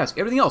main task.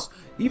 Everything else,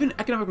 even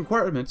economic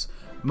requirements,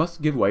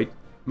 must give way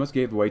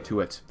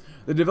to it.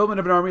 The development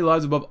of an army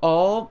lies above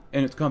all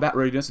in its combat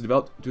readiness to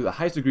develop to the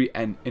highest degree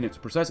and in its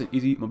precise and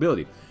easy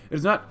mobility. It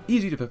is not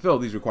easy to fulfill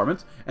these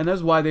requirements, and that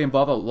is why they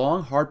involve a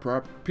long, hard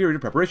period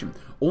of preparation.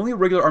 Only a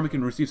regular army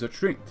can receive such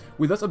training.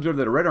 We thus observe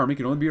that a Red Army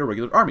can only be a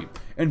regular army.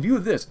 In view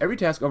of this, every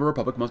task of a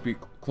republic must be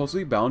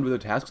closely bound with the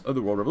tasks of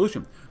the World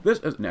Revolution. This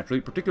is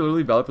naturally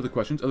particularly valid for the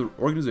questions of the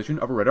organization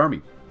of a Red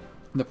Army.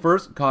 The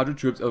first cadre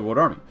troops of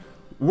the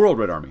World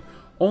Red Army.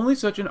 Only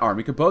such an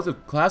army composed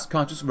of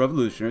class-conscious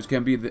revolutionaries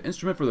can be the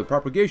instrument for the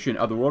propagation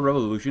of the world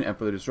revolution and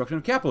for the destruction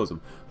of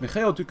capitalism.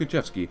 Mikhail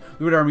Tukhachevsky,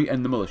 the Red Army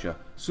and the militia.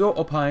 So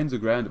opines the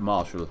Grand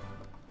Marshal.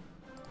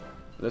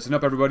 Listen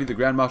up, everybody. The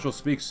Grand Marshal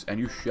speaks, and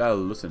you shall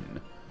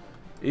listen.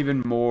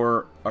 Even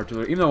more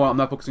artillery. Even though I'm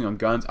not focusing on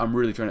guns, I'm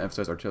really trying to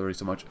emphasize artillery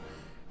so much.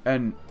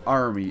 And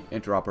army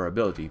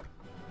interoperability.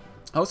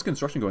 How's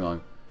construction going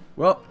on?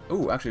 Well,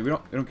 actually, we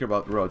don't care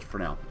about roads for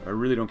now. I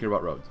really don't care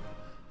about roads.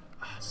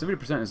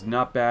 70% is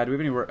not bad. Do we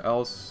have anywhere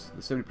else?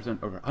 The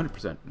 70% over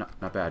 100%.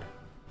 Not bad.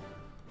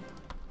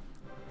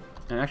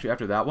 And actually,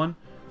 after that one,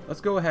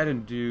 let's go ahead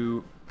and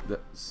do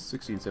the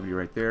 60 and 70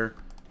 right there.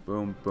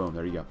 Boom, boom.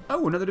 There you go.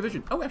 Oh, another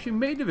division. Oh, actually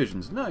made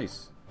divisions.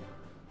 Nice.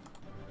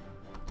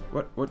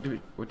 What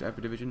type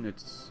of division?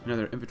 It's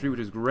another infantry, which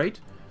is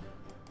great.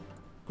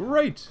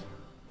 Great.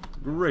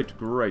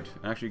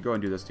 Actually, go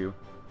and do this too.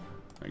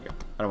 There you go.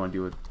 I don't want to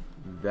deal with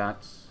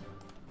that.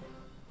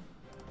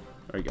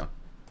 There you go.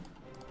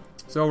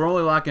 So we're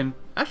only lacking...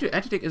 Actually,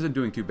 anti-tank isn't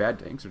doing too bad.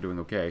 Tanks are doing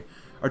okay.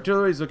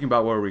 Artillery is looking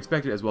about where we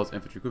expected, as well as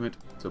infantry equipment.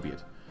 So be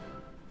it.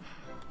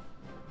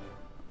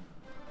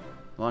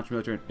 Launch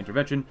military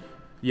intervention.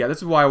 Yeah, this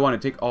is why I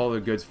want to take all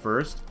the goods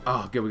first.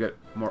 Oh, good. We got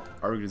more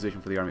organization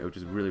for the army, which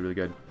is really, really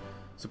good.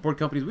 Support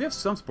companies. We have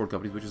some support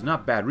companies, which is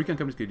not bad. Recon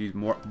companies could use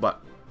more,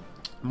 but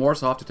more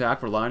soft attack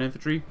for line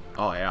infantry.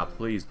 Oh, yeah.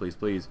 Please, please,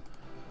 please.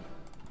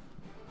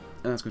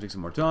 And that's going to take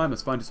some more time.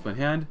 Let's find discipline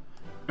hand.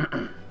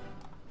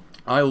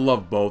 I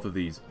love both of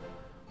these.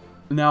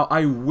 Now,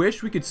 I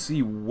wish we could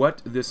see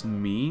what this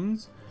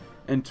means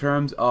in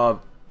terms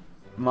of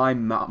my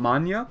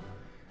mania.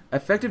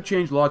 Effective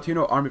change law,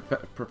 TNO army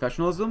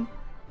professionalism.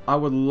 I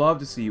would love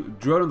to see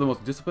drill the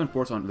most disciplined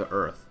force on the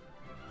earth.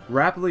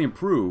 Rapidly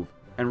improve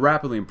and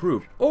rapidly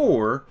improve.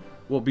 Or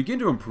will begin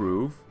to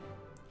improve.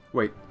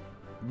 Wait,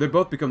 they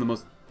both become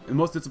the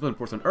most disciplined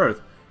force on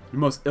earth. The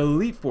most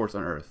elite force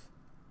on earth.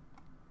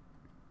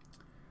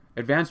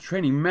 Advanced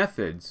training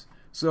methods.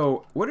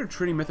 So, what are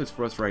training methods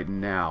for us right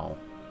now?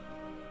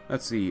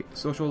 Let's see.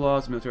 Social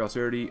laws, military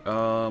austerity.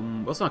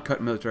 Let's not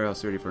cut military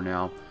austerity for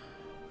now.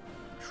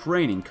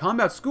 Training.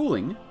 Combat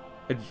schooling.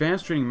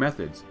 Advanced training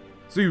methods.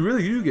 So you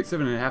really do get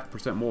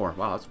 7.5% more.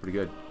 Wow, that's pretty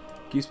good.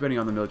 Keep spending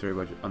on the military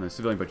budget, on the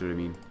civilian budget, I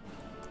mean.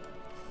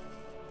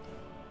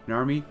 An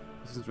army.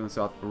 Assistance from the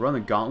south. Run the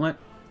gauntlet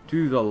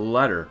to the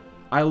letter.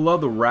 I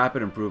love the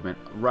rapid improvement.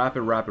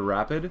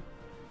 Rapid.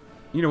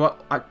 You know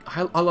what?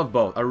 I love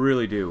both. I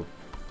really do.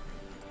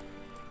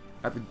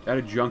 At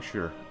a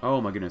juncture.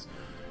 Oh my goodness.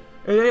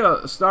 Hey,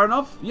 starting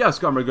off? Yes,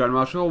 Comrade Grand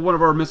Marshal. One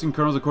of our missing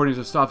colonels, according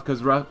to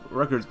Stavka's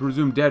records,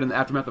 presumed dead in the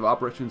aftermath of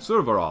Operation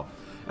Suvorov.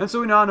 And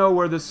so we now know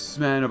where this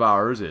man of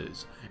ours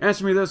is.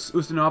 Answer me this,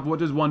 Ustinov. What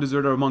does one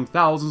deserter among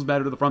thousands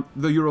battered to the front?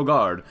 The Euro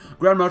Guard.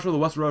 Grand Marshal of the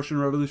West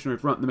Russian Revolutionary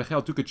Front, the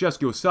Mikhail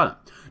Tukhachevsky Osana.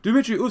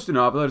 Dmitry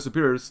Ustinov let his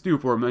superior stew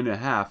for a minute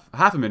and half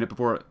a minute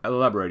before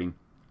elaborating.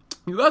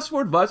 You asked for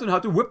advice on how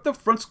to whip the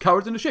front's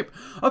cowards into shape.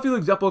 A few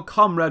example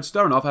Comrade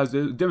Staranov has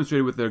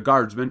demonstrated with their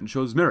guardsmen and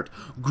shows merit.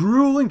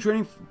 Grueling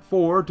training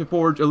to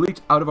forge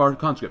elite out of our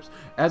conscripts.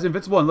 As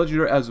invincible and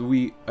legendary as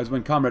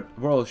when Comrade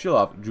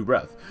Voroshilov drew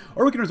breath.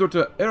 Or we can resort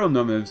to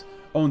Aeronomiv's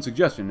own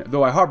suggestion,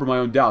 though I harbor my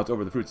own doubts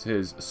over the fruits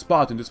his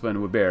spot and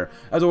discipline would bear.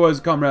 As always,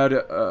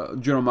 Comrade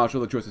General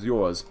Marshal, the choice is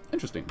yours.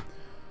 Interesting.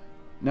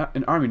 Not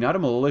an army, not a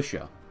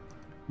militia.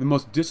 The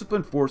most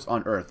disciplined force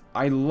on Earth.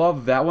 I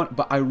love that one,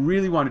 but I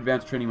really want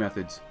advanced training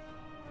methods.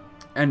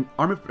 And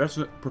army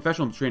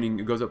professional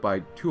training goes up by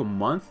 2 a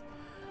month.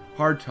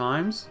 Hard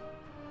times.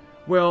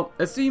 Well,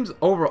 it seems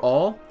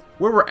overall,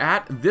 where we're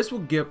at, this will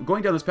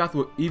going down this path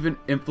will even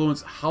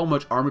influence how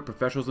much army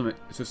professionalism and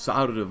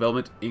societal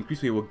development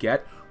increase we will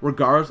get,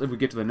 regardless if we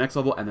get to the next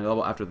level and the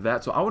level after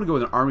that. So I want to go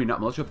with an army,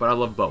 not militia, but I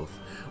love both.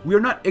 We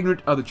are not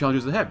ignorant of the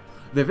challenges ahead.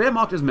 The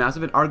Wehrmacht is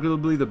massive and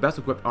arguably the best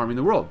equipped army in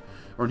the world,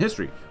 or in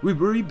history. We've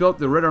rebuilt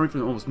the Red Army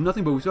from almost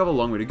nothing, but we still have a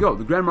long way to go.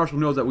 The Grand Marshal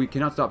knows that we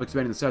cannot stop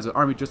expanding the size of the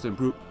army just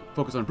to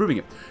focus on improving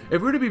it.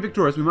 If we're to be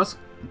victorious, we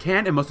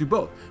can and must do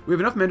both. We have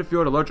enough men to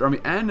field a large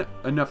army and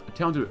enough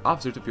talented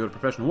officers to field a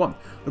professional one.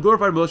 The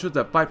glorified militias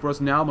that fight for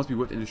us now must be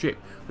whipped into shape.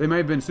 They may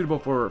have been suitable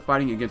for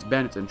fighting against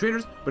bandits and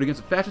traitors, but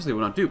against the fascists they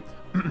will not do.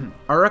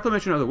 Our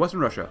reclamation of the Western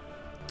Russia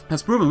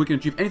has proven we can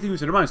achieve anything we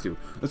set our minds to.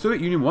 The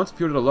Soviet Union once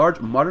fielded a large,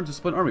 modern,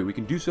 disciplined army. We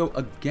can do so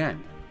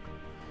again.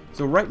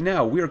 So right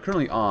now, we are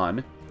currently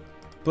on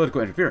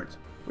political interference,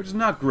 which is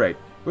not great.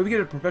 But if we get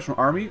a professional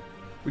army,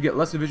 we get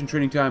less division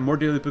training time, more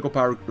daily political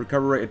power,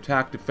 recovery rate,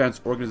 attack,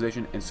 defense,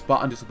 organization, and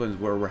spot on discipline is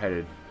where we're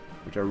headed,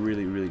 which I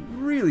really, really,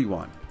 really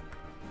want.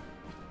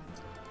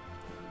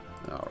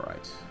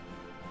 Alright.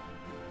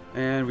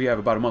 And we have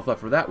about a month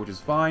left for that, which is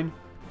fine.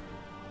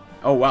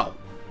 Oh, wow.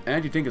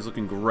 Anti-tank is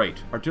looking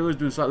great. Artillery is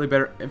doing slightly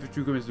better.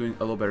 Infantry equipment is doing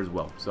a little better as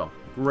well. So,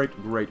 great,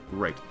 great,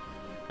 great.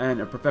 And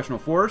a professional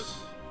force.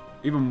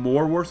 Even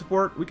more war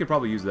support. We could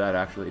probably use that,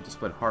 actually. It just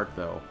split heart,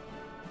 though.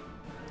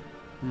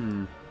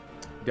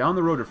 Down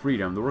the road to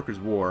freedom, the workers'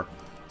 war.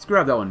 Let's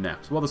grab that one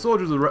next. While the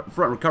soldiers of the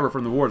front recover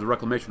from the wars of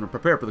reclamation and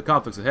prepare for the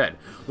conflicts ahead,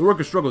 the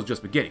workers' struggle is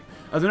just beginning.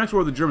 As the next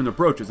war of the German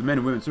approaches, the men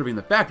and women serving in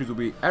the factories will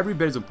be every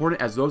bit as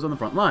important as those on the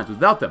front lines.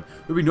 Without them,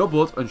 there will be no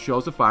bullets and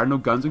shells to fire, no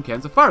guns and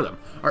cannons to fire them.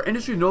 Our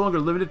industry is no longer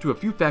limited to a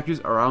few factories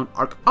around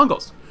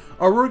Archangels.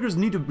 Our workers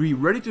need to be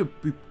ready to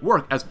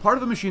work as part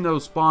of a machine that will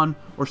span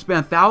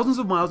thousands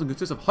of miles and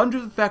consist of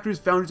hundreds of factories,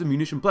 foundries, and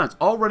munition plants,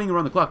 all running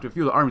around the clock to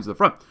fuel the armies of the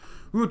front.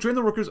 We will train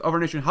the workers of our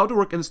nation how to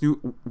work in this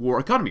new war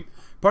economy.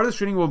 Part of this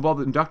training will involve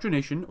the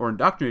indoctrination or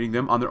indoctrinating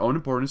them on their own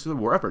importance to the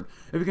war effort.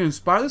 If we can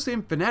inspire the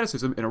same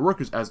fanaticism in our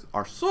workers as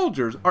our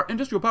soldiers, our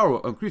industrial power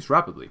will increase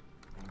rapidly.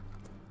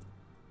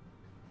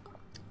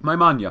 My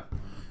mania.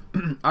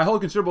 I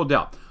hold considerable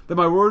doubt that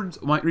my words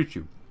might reach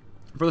you,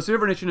 for the state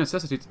of our nation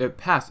necessitates it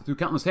pass through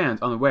countless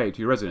hands on the way to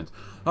your residence.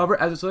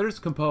 However, as its letters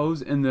compose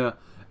in the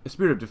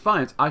spirit of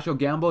defiance, I shall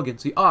gamble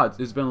against the odds.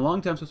 It has been a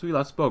long time since we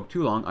last spoke,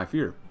 too long, I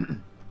fear.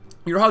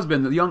 Your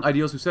husband, the young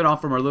ideals who set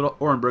off from our little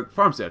Orenburg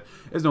farmstead,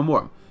 is no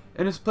more.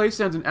 In his place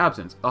stands an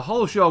absence, a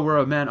hollow shell where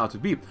a man ought to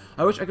be.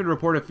 I wish I could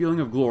report a feeling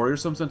of glory or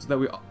some sense that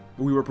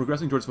we were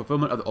progressing towards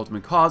fulfillment of the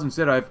ultimate cause.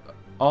 Instead,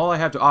 all I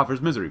have to offer is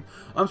misery.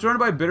 I'm surrounded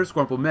by bitter,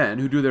 scornful men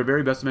who do their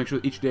very best to make sure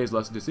that each day is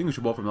less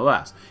distinguishable from the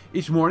last.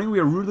 Each morning, we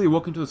are rudely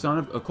awoken to the sound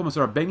of a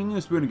commissar banging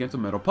a spoon against a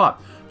metal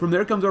pot. From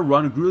there comes our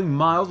run, a grueling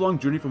miles-long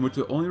journey from which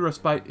the only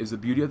respite is the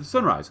beauty of the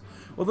sunrise.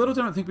 With little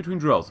time to think between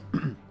drills,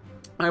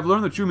 I have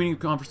learned the true meaning of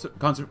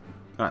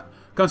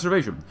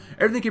conservation.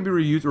 Everything can be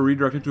reused or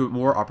redirected to a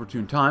more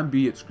opportune time,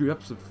 be it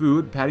scraps of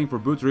food, padding for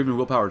boots, or even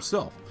willpower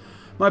itself.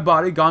 My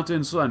body, gaunt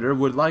and slender,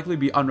 would likely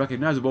be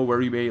unrecognizable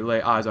where you may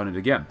lay eyes on it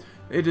again.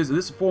 It is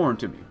this foreign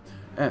to me.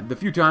 And the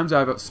few times I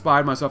have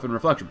spied myself in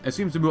reflection, it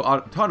seems to move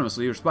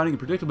autonomously, responding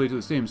predictably to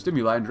the same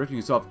stimuli and directing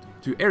itself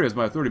to areas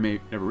my authority may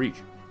never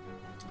reach.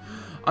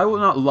 I will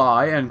not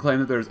lie and claim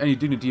that there is any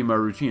dignity in my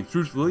routine.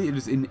 Truthfully, it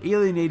is an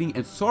alienating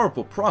and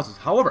sorrowful process.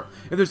 However,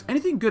 if there's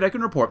anything good I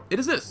can report, it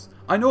is this.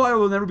 I know I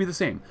will never be the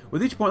same.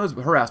 With each pointless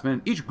harassment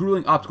and each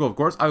grueling obstacle, of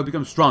course, I will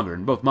become stronger.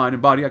 In both mind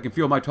and body, I can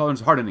feel my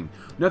tolerance hardening.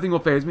 Nothing will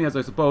faze me, as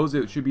I suppose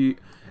it should be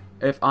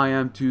if I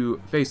am to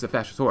face the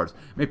fascist hordes.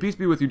 May peace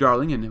be with you,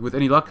 darling, and with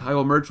any luck, I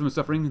will emerge from the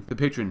suffering, the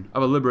patron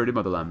of a liberated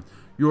motherland.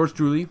 Yours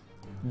truly,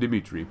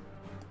 Dmitri.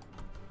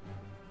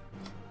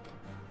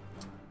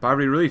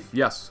 Poverty relief.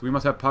 Yes, we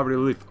must have poverty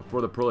relief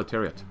for the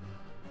proletariat.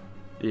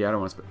 Yeah, I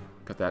don't want to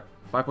cut that.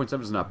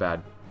 5.7 is not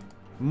bad.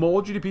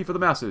 Mold GDP for the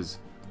masses.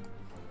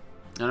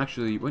 And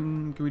actually,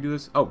 when can we do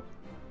this? Oh,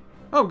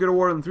 get a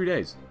war in 3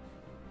 days.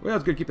 Well,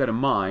 it's good to keep that in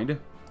mind.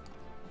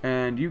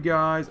 And you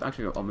guys,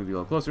 actually, I'll move you a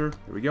little closer.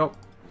 There we go.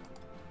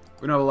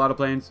 We don't have a lot of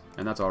planes,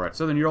 and that's alright.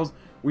 Southern Urals,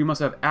 we must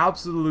have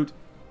absolute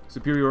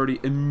superiority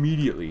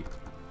immediately.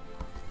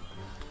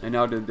 And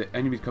now, did the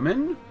enemies come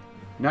in?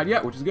 Not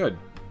yet, which is good.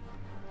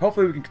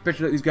 Hopefully we can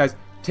capitulate these guys,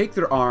 take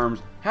their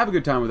arms, have a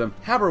good time with them,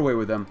 have our way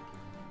with them,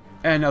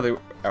 and now they are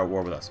at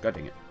war with us. God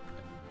dang it.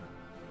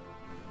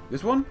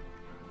 This one?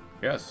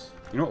 Yes.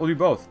 You know what? We'll do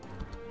both.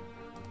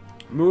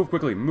 Move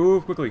quickly.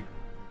 Move quickly.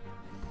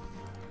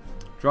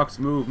 Trucks,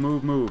 move,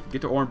 move, move.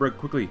 Get to Orenburg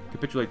quickly.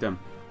 Capitulate them.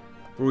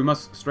 For we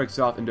must strike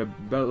south into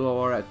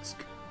Beloretsk.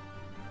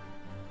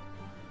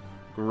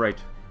 Great.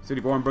 City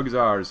of Orenburg is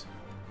ours.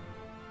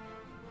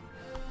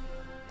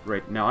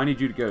 Great. Now I need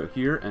you to go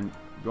here and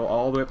go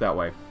all the way up that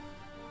way.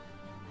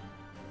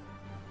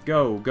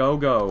 Go, go,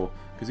 go.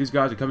 Because these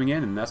guys are coming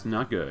in and that's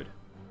not good.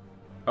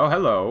 Oh,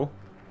 hello.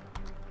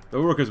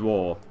 The workers'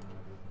 wool.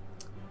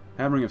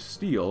 Hammering of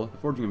steel. The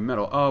forging of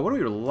metal. What are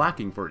we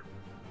lacking for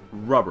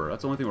rubber?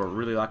 That's the only thing we're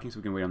really lacking, so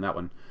we can wait on that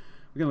one.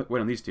 We can wait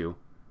on these two.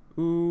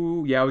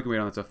 Ooh, yeah, we can wait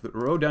on that stuff. The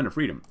road down to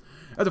freedom.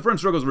 As the French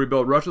struggles to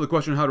rebuild Russia, the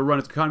question of how to run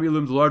its economy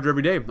looms larger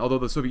every day. Although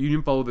the Soviet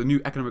Union followed the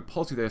new economic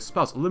policy that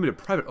espoused limited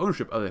private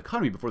ownership of the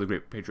economy before the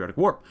Great Patriotic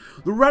War,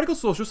 the radical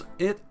socialists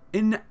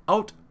in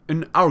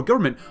our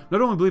government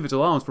not only believe its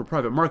allowance for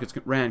private markets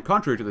ran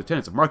contrary to the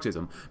tenets of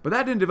Marxism, but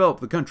that didn't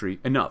develop the country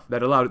enough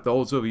that allowed the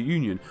old Soviet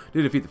Union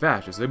to defeat the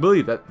fascists. They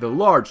believe that the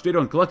large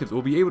state-owned collectives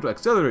will be able to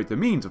accelerate the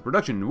means of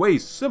production in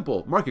ways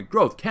simple market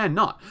growth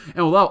cannot,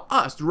 and will allow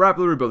us to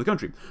rapidly rebuild the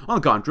country. On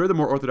the contrary, the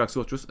more orthodox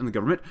socialists in the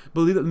government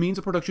believe that the means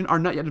of production are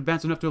not yet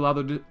advanced enough to allow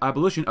the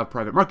abolition of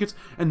private markets,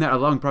 and that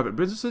allowing private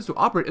businesses to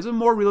operate is a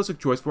more realistic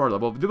choice for our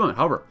level of development.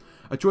 However,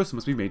 a choice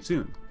must be made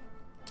soon.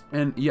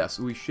 And yes,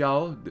 we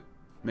shall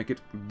make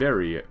it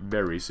very,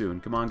 very soon.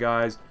 Come on,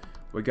 guys.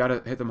 We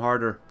gotta hit them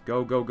harder.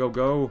 Go, go, go,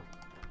 go.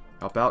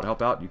 Help out,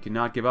 help out. You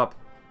cannot give up.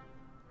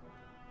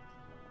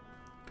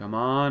 Come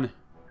on.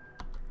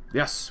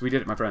 Yes, we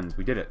did it, my friends.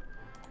 We did it.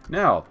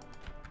 Now,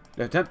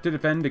 the attempt to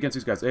defend against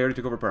these guys. They already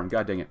took over Perm.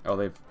 God dang it. Oh,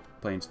 they've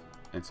planes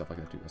and stuff like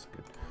that too. That's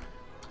good.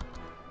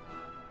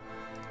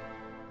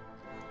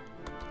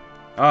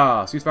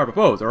 Ah, ceasefire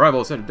proposed. Our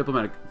rival sent a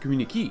diplomatic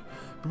communique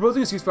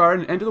proposing a ceasefire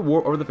and an end to the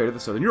war over the fate of the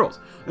Southern Urals.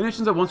 The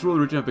nations that once ruled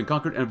the region have been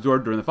conquered and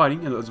absorbed during the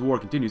fighting, and as the war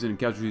continues and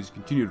casualties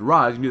continue to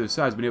rise, neither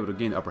side has been able to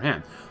gain the upper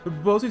hand. The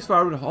proposed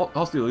ceasefire would halt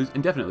hostilities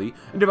indefinitely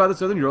and divide the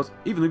Southern Urals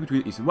evenly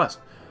between the East and West.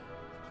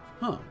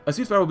 A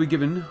ceasefire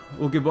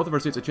will give both of our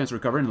states a chance to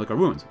recover and lick our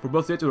wounds. For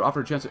both states, it would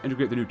offer a chance to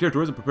integrate the new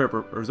territories and prepare for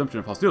a resumption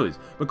of hostilities.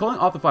 But calling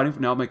off the fighting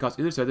for now may cost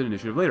either side an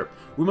initiative later.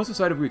 We must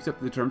decide if we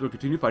accept the terms or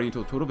continue fighting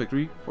until total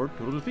victory or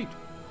total defeat.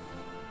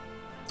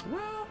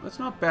 Well, that's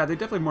not bad. They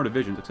definitely have more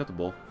divisions.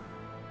 Acceptable.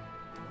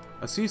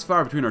 A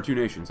ceasefire between our two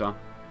nations, huh?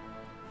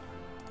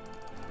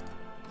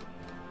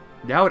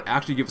 That would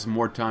actually give us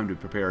more time to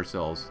prepare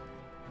ourselves.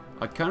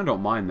 I kind of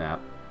don't mind that.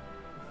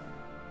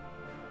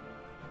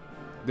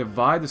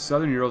 Divide the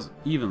Southern Urals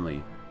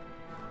evenly.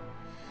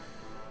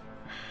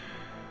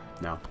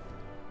 No.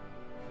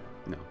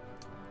 No.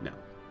 No.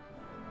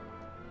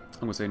 I'm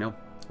going to say no.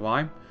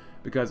 Why?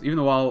 Because even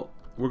though while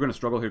we're going to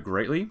struggle here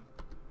greatly,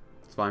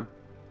 it's fine.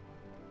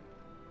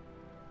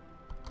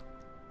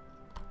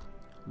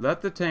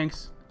 Let the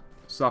tanks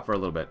suffer a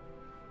little bit.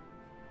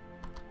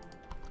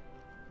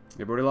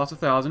 They've already lost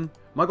 1,000.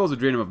 My goal is to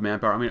drain them of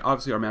manpower. I mean,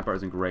 obviously our manpower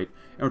isn't great.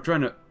 And we're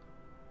trying to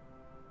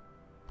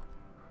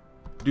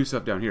do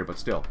stuff down here, but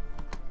still.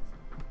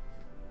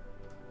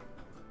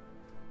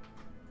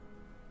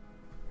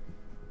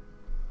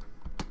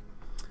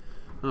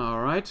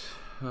 Alright.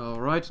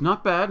 Alright.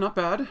 Not bad, not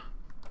bad.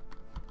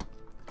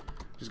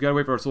 Just gotta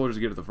wait for our soldiers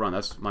to get to the front.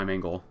 That's my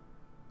main goal.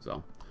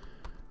 So.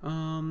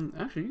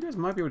 Actually, you guys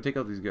might be able to take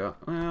out these guys.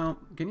 Well,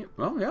 can you?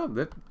 Well, yeah.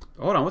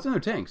 Hold on. What's in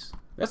their tanks?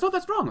 That's not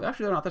that strong.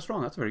 Actually, they're not that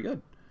strong. That's very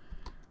good.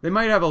 They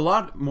might have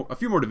a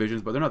few more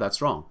divisions, but they're not that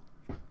strong.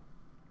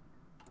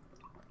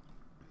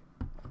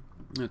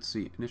 Let's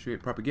see.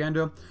 Initiate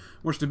propaganda.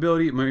 More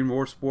stability. Marine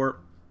war sport.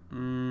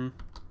 Yeah,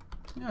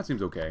 it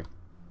seems okay.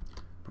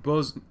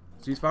 Propose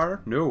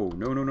ceasefire? No,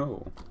 no, no,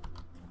 no.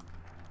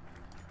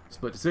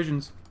 Split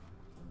decisions.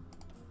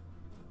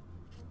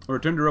 Or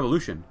return to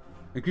revolution.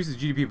 Increases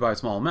GDP by a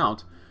small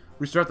amount.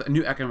 Restart the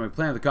new economic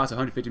plan at the cost of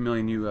 $150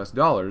 million US.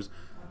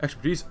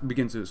 Expertise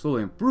begins to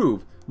slowly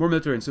improve. More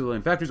military and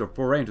civilian factories or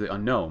foray into the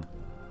unknown.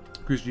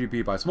 Increase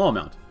GDP by a small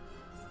amount.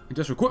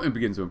 Industrial equipment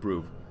begins to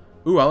improve.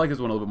 Ooh, I like this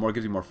one a little bit more. It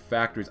gives you more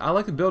factories. I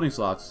like the building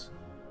slots,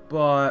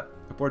 but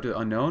afford to the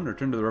unknown.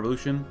 Return to the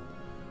revolution.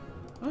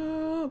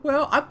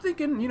 Well, I'm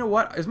thinking, you know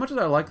what? As much as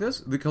I like this,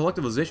 the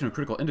collectivization of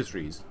critical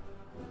industries,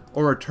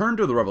 or return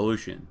to the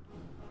revolution.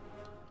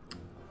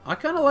 I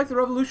kind of like the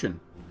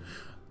revolution.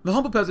 The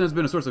humble peasant has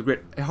been a source of great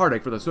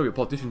heartache for the Soviet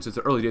politicians since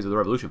the early days of the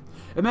revolution.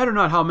 It mattered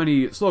not how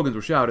many slogans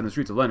were shouted in the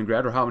streets of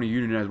Leningrad or how many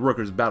unionized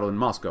workers battled in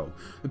Moscow.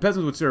 The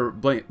peasants would stare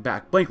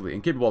back blankly,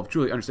 incapable of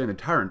truly understanding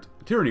the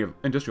tyranny of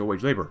industrial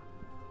wage labor.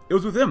 It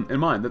was with him in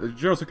mind that the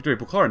General Secretary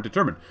Bukharin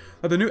determined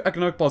that the new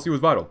economic policy was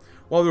vital.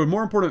 While there were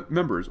more important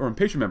members, or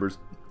impatient members,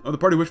 of the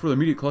party wished for the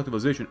immediate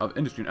collectivization of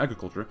industry and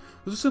agriculture,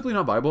 this was simply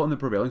not viable in the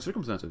prevailing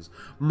circumstances.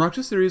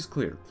 Marxist theory is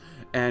clear,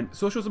 and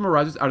socialism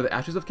arises out of the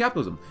ashes of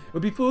capitalism. It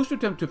would be foolish to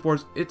attempt to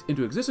force it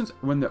into existence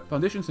when the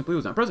foundation simply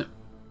was not present.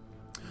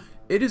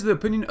 It is the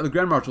opinion of the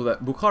Grand Marshal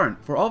that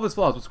Bukharin, for all of his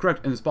flaws, was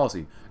correct in this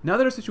policy. Now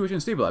that our situation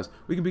is stabilized,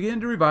 we can begin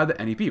to revive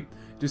the NEP.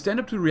 To stand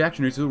up to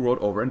reactionaries the world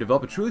over and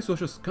develop a truly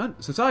socialist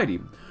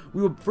society,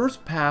 we will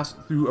first pass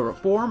through a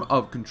reform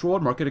of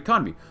controlled market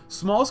economy.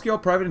 Small-scale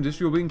private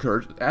industry will be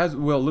encouraged, as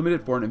will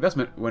limited foreign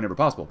investment whenever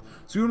possible.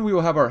 Soon we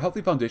will have our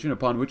healthy foundation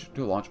upon which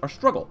to launch our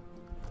struggle.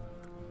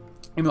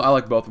 Even though I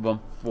like both of them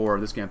for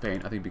this campaign,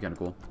 I think it'd be kind of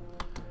cool.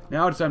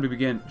 Now it's time to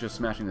begin just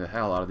smashing the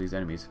hell out of these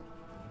enemies.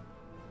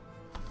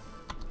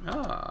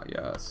 Ah,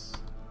 yes.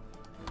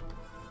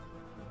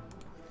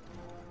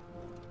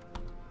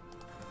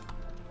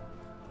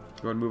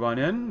 Go ahead and move on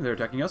in. They're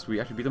attacking us. We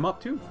actually beat them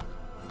up, too.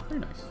 Very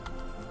nice.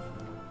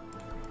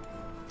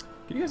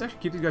 Can you guys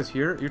actually keep these guys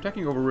here? You're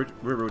attacking over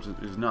river, which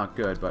is not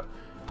good, but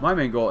my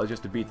main goal is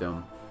just to beat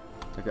them.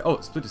 Like that.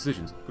 Oh, split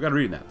decisions. Forgot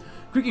reading that.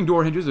 Creaking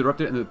door hinges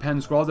erupted into the pen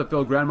scrawls that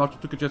filled Grand Marshal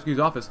Tukhachevsky's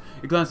office.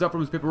 He glanced out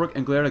from his paperwork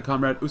and glared at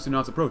Comrade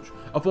Ustinov's approach.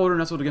 A folder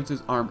nestled against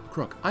his armed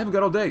crook. I haven't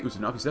got all day,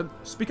 Ustinov, he said.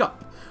 Speak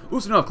up.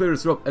 Ustinov cleared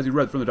his throat as he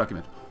read from the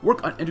document.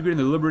 Work on integrating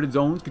the liberated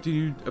zones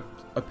continued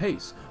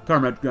apace.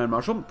 Comrade Grand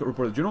Marshal,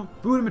 reported the General.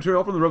 Food and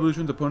material from the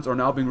revolution's opponents are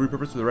now being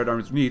repurposed to the Red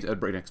Army's needs at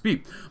breakneck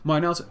speed. My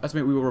analysis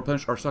estimate we will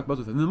replenish our stockpiles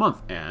within the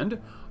month. And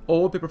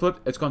old paper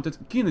flipped, its contents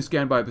keenly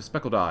scanned by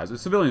bespectacled eyes. The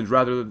civilians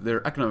rather than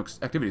their economic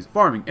activities,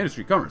 farming,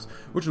 industry, commerce,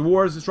 which the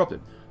war has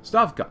disrupted.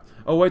 Stavka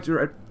awaits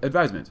your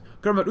advisement.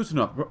 Comrade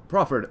Ustinov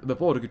proffered the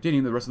folder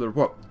containing the rest of the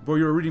report. For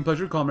your reading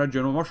pleasure, Comrade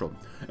General Marshal.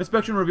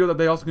 Inspection revealed that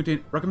they also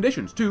contain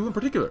recommendations, two in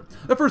particular.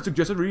 The first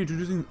suggested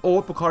reintroducing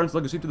old Bukharin's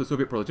legacy to the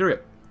Soviet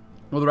proletariat.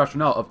 or the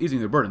rationale of easing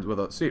their burdens while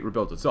the state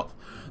rebuilds itself.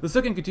 The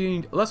second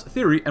contained less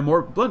theory and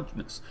more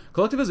bluntness,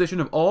 collectivization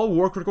of all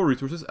war-critical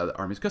resources at the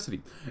Army's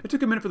custody. It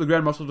took a minute for the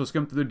Grand Marshal to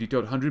skim through the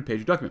detailed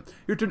 100-page document.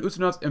 He returned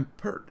Usanat's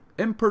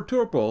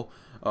imperturbable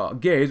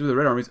gaze with the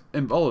Red Army's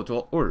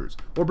involatile orders.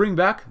 We'll bring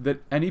back the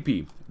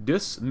NEP.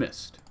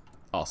 Dismissed.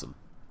 Awesome.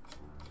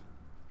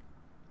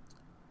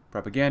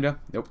 Propaganda.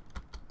 Nope.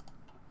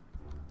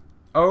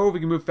 Oh, we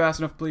can move fast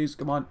enough, please.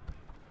 Come on.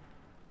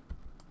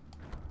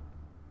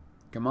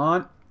 Come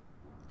on.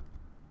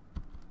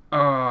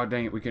 Oh,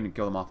 dang it. We couldn't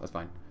kill them off. That's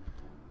fine.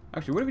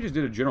 Actually, what if we just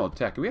did a general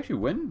attack? Can we actually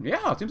win?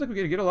 Yeah, it seems like we're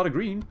going to get a lot of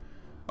green.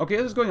 Okay,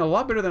 this is going a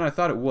lot better than I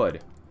thought it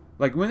would.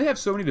 Like, when they have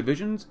so many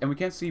divisions and we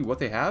can't see what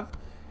they have,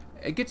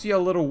 it gets you a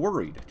little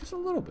worried. Just a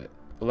little bit.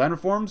 Land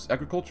reforms,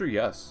 agriculture,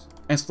 yes.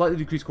 And slightly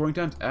decreased coring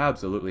times,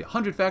 absolutely.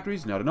 100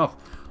 factories, not enough.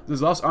 The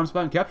Zaus arms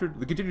plant captured.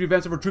 The continued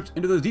advance of our troops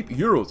into the deep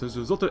Urals has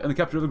resulted in the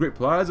capture of the great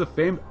plaza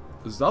famed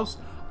Zaus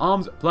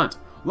arms plant,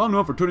 long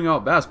known for turning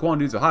out vast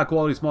quantities of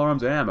high-quality small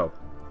arms and ammo.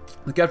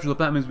 The capture of the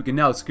plant means we can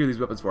now secure these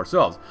weapons for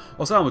ourselves,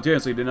 while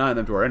simultaneously denying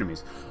them to our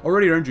enemies.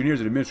 Already, our engineers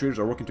and administrators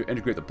are working to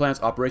integrate the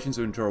plant's operations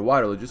into our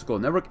wider logistical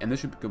network, and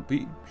this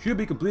should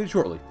be completed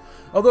shortly.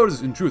 Although it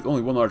is in truth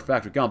only one large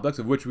factory complex,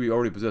 of which we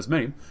already possess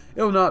many,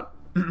 it will not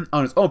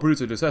on its own produce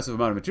a decisive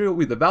amount of material.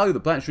 The value of the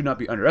plant should not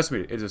be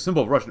underestimated. It is a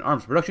symbol of Russian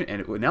arms production, and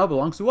it now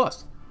belongs to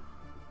us.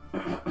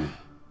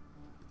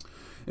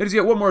 It is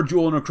yet one more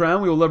jewel in our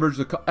crown. We will leverage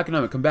the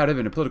economic, combative,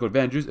 and political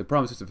advantages it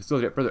promises to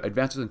facilitate further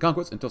advances and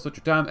conquests until such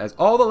a time as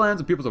all the lands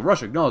and peoples of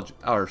Russia acknowledge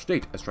our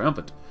state as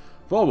triumphant.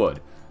 Forward.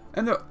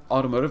 And the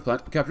automotive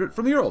plant captured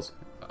from the Urals.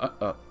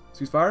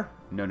 Ceasefire?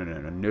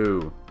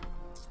 No.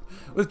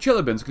 With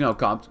Chelyabinsk now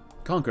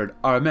conquered,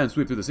 our men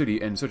sweep through the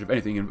city in search of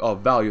anything of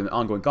value in the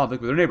ongoing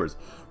conflict with their neighbors.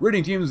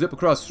 Raiding teams zip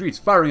across streets,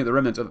 firing at the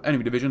remnants of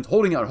enemy divisions,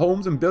 holding out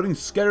homes and buildings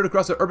scattered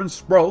across the urban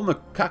sprawl, and the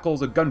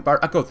cackles of gunfire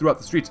echo throughout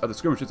the streets of the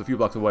skirmishes a few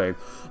blocks away.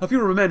 A few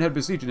of our men had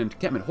besieged an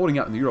encampment holding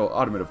out in the Ural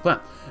automotive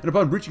plant, and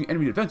upon breaching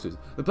enemy defenses,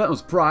 the plant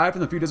was pried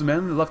from the few dozen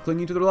men left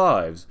clinging to their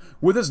lives.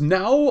 With this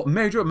now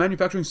major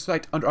manufacturing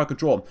site under our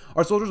control,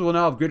 our soldiers will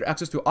now have greater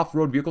access to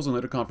off-road vehicles and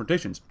later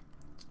confrontations.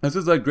 This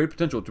has led great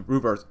potential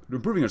to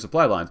improving our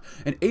supply lines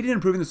and aided in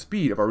improving the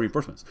speed of our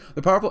reinforcements.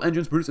 The powerful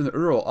engines produced in the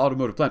Ural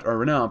automotive plant are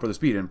renowned for their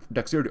speed and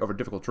dexterity over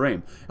difficult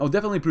terrain, and will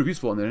definitely prove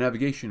useful in their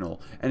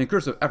navigational and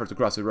incursive efforts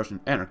across the Russian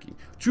anarchy.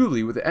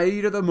 Truly, with the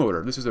aid of the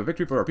motor, this is a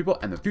victory for our people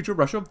and the future of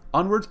Russia.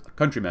 Onwards,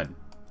 countrymen.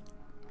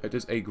 It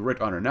is a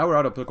great honor. Now we're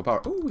out of political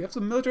power. Ooh, we have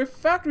some military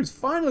factories.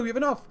 Finally, we have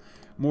enough.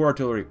 More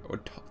artillery.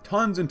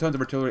 Tons and tons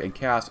of artillery and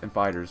cast and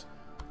fighters.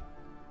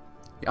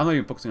 Yeah, I'm not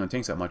even focusing on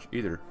tanks that much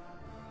either.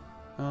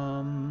 You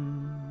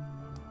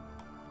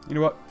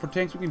know what? For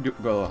tanks, we can go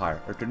a little higher.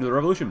 Return to the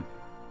revolution.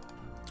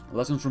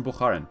 Lessons from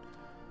Bukharin.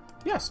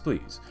 Yes,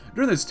 please.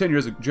 During his tenure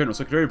as General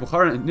Secretary,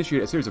 Bukharin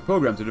initiated a series of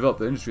programs to develop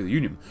the industry of the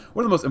Union.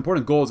 One of the most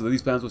important goals of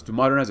these plans was to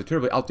modernize a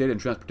terribly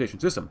outdated transportation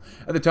system.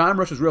 At the time,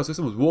 Russia's rail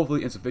system was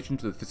woefully insufficient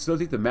to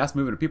facilitate the mass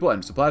movement of people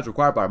and supplies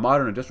required by our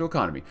modern industrial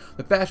economy.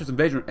 The fascist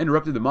invasion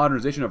interrupted the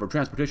modernization of our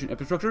transportation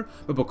infrastructure,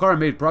 but Bukharin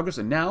made progress,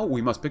 and now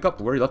we must pick up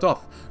where he left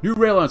off. New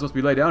rail lines must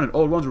be laid down and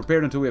old ones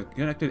repaired until we have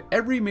connected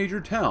every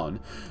major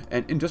town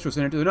and industrial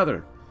center to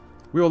another.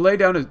 We will lay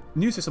down a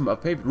new system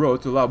of paved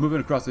roads to allow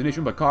movement across the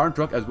nation by car and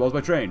truck as well as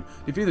by train.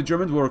 Defeating the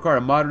Germans will require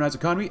a modernized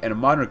economy, and a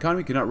modern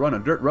economy cannot run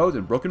on dirt roads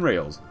and broken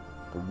rails.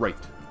 Great.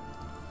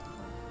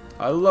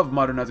 I love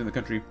modernizing the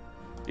country.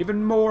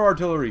 Even more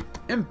artillery.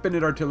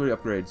 Infinite artillery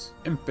upgrades.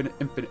 Infinite.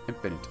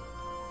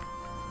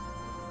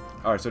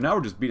 Alright, so now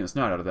we're just beating the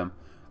snot out of them.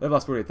 They've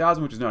lost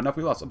 48,000, which is not enough.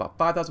 We lost about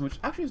 5,000, which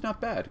actually is not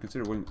bad,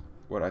 considering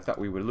what I thought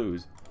we would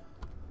lose.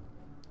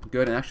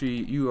 Good, and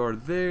actually, you are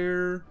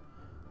there.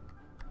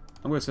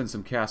 I'm going to send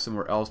some cast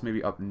somewhere else,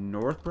 maybe up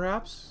north,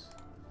 perhaps?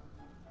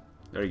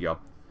 There you go.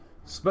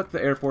 Split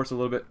the Air Force a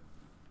little bit.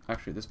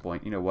 Actually, at this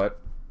point, you know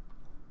what?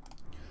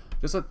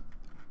 Just let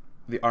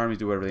the armies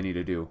do whatever they need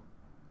to do.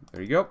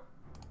 There you go.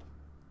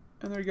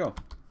 And there you go.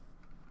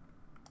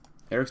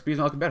 Eric Speed's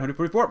not bad.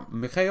 144.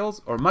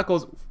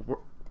 Michael's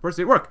first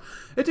day at work.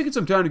 It took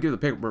some time to get the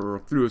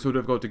paperwork through. It was so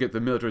difficult to get the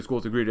military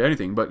schools to agree to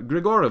anything, but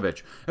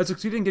Grigorovich had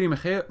succeeded in getting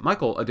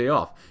Michael a day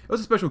off. It was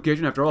a special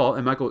occasion after all,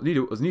 and Michael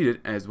was needed,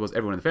 as was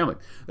everyone in the family.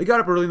 They got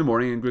up early in the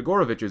morning, and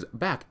Grigorovich's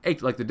back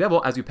ached like the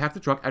devil as he packed the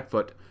truck at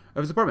foot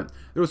of his apartment.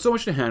 There was so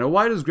much to handle.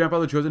 Why had his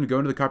grandfather chosen to go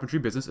into the carpentry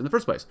business in the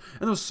first place?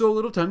 And there was so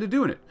little time to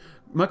do in it.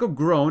 Michael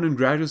groaned and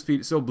dragged his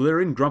feet, so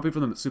bleary and grumpy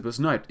from the sleepless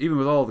night. Even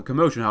with all the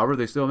commotion, however,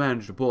 they still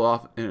managed to pull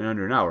off in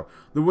under an hour.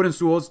 The wooden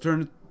stools,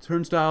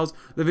 turnstiles,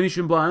 the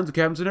Venetian blinds, the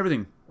cabinets, and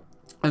everything.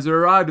 As they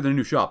arrived at their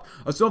new shop,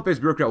 a stone-faced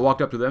bureaucrat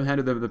walked up to them,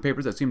 handed them the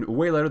papers that seemed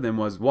way later than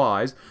was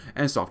wise,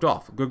 and stalked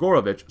off.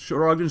 Grigorovich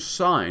shrugged and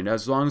signed.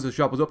 As long as the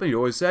shop was open, he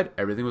always said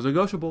everything was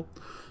negotiable.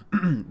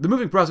 The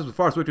moving process was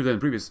far swifter than the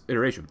previous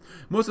iteration.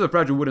 Most of the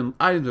fragile wooden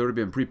items had already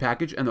been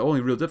pre-packaged, and the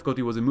only real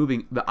difficulty was in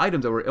moving the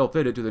items that were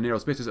ill-fitted to the narrow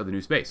spaces of the new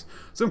space.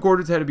 Some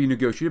corners had to be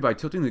negotiated by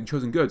tilting the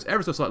chosen goods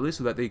ever so slightly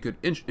so that they could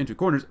inch into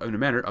corners in a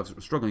manner of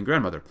a struggling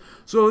grandmother.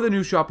 So the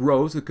new shop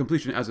rose to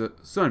completion as the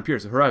sun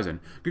pierced the horizon.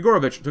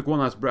 Grigorovich took one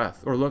last breath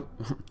breath, or look,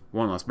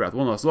 one last breath,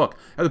 one last look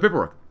at the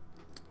paperwork.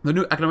 The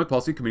new Economic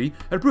Policy Committee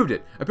had approved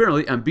it,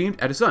 apparently, and beamed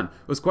at his son,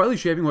 was quietly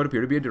shaving what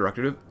appeared to be a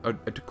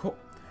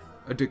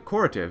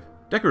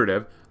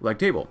decorative leg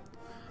table.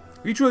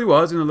 He truly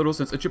was, in a little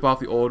sense, a chip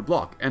off the old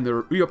block, and the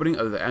reopening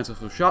of the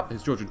ancestral shop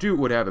his children too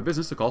would have a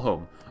business to call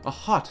home. A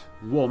hot,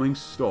 warming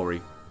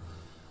story.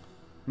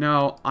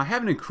 Now, I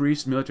haven't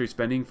increased military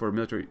spending for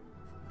military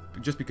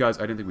just because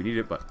I didn't think we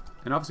needed it,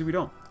 and obviously we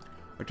don't.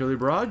 Artillery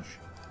barrage?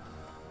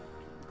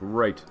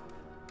 Great.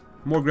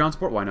 More ground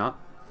support, why not?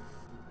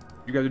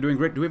 You guys are doing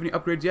great. Do we have any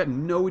upgrades yet?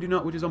 No, we do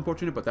not, which is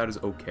unfortunate, but that is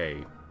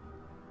okay.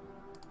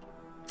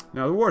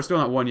 Now, the war is still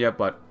not won yet,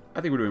 but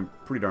I think we're doing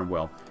pretty darn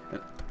well.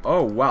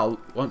 Oh, wow.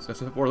 Look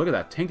at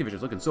that. Tank division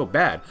is looking so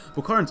bad.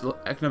 Bukharin's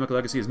economic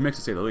legacy is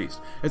mixed, to say the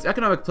least. Its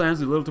economic plans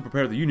did little to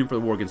prepare the Union for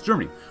the war against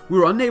Germany. We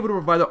were unable to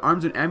provide the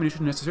arms and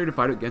ammunition necessary to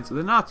fight against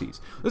the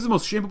Nazis. This is the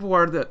most shameful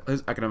part of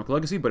his economic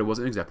legacy, but it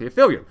wasn't exactly a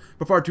failure.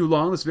 For far too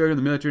long, this failure on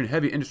the military and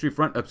heavy industry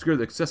front obscured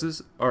the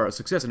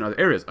success in other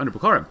areas. Under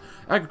Bukharin,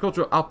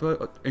 agricultural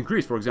output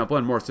increased, for example,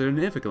 and more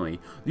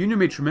significantly. The Union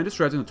made tremendous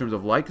strides in terms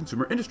of light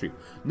consumer industry.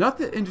 Not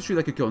the industry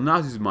that could kill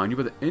Nazis, mind you,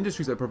 but the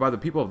industries that provide the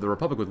people of the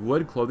Republic with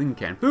wood, clothing, and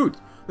canned foods.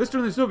 This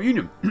turned the Soviet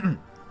Union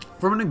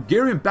from an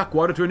Hungarian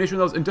backwater to a nation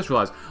that was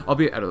industrialized,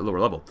 albeit at a lower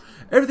level.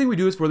 Everything we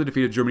do is for the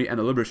defeat of Germany and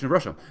the liberation of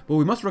Russia, but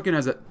we must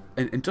recognize that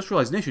an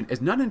industrialized nation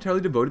is not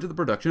entirely devoted to the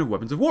production of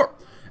weapons of war,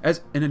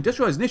 as an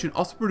industrialized nation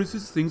also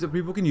produces things that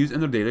people can use in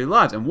their daily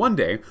lives, and one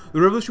day,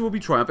 the revolution will be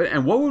triumphant,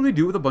 and what will we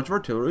do with a bunch of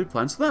artillery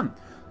plants then?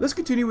 Let's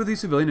continue with these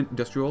civilian and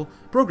industrial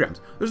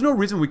programs. There's no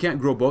reason we can't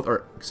grow both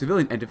our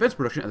civilian and defense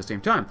production at the same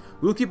time.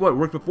 We'll keep what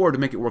worked before to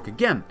make it work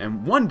again,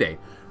 and one day,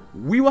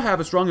 we will have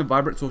a strong and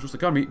vibrant socialist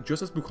economy,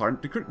 just as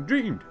Bukharin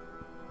dreamed.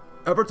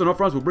 Efforts on all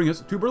fronts will bring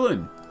us to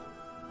Berlin.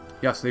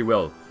 Yes, they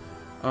will.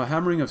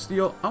 Hammering of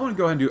steel. I want to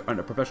go ahead and do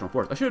a professional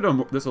force. I should have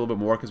done this a little bit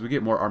more because we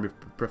get more army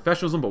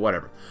professionalism, but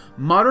whatever.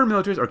 Modern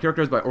militaries are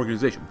characterized by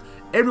organization.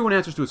 Everyone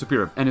answers to a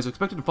superior and is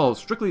expected to follow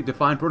strictly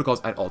defined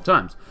protocols at all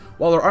times.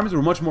 While our armies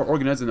were much more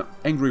organized than the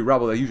angry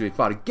rabble they usually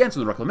fought against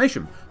in the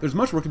Reclamation, there's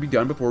much work to be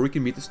done before we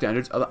can meet the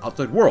standards of the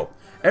outside world.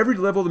 Every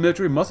level of the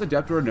military must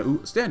adapt to our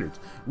new standards.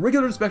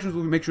 Regular inspections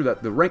will make sure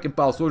that the rank and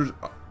file soldiers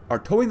are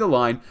towing the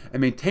line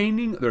and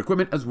maintaining their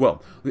equipment as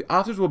well. The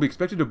officers will be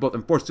expected to both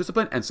enforce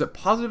discipline and set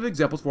positive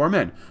examples for our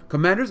men.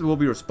 Commanders will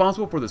be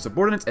responsible for the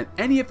subordinates, and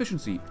any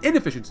inefficiency,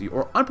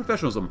 or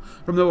unprofessionalism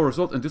from them will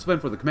result in discipline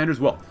for the commanders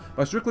as well.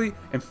 By strictly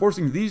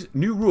enforcing these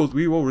new rules,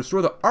 we will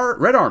restore the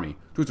Red Army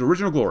to its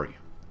original glory.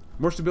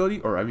 More stability,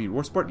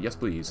 war support? Yes,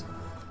 please.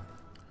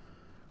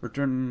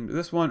 Return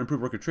this one.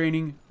 Improve worker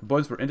training.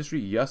 Bonus for industry?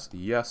 Yes,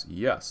 yes,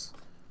 yes.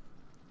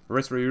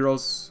 Race for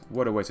Euros?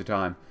 What a waste of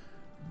time.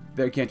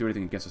 They can't do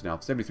anything against us now.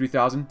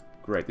 73,000?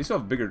 Great. They still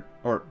have bigger,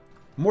 or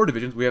more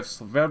divisions. We have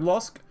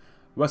Sverdlovsk.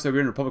 West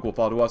Siberian Republic will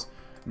follow to us.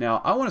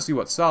 Now, I want to see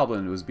what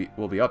Salblin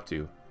will be up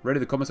to. Ready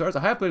the Commissars? I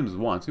have played him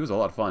once. He was a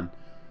lot of fun.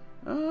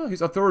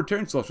 He's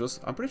authoritarian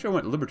socialist. I'm pretty sure I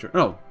went libertarian.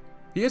 No,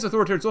 he is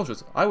authoritarian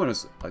socialist. I went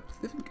as, I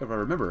think if I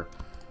remember,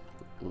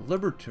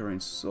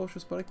 libertarian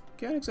socialist, but I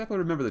can't exactly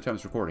remember the time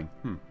it's recording.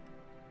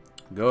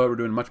 Good, we're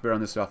doing much better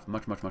on this stuff.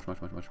 Much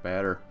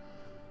better.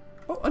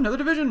 Oh, another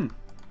division!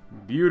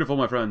 Beautiful,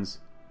 my friends.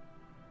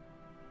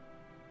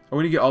 Oh,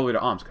 we need to get all the way to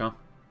Omsk, huh?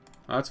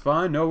 That's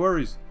fine, no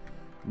worries.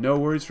 No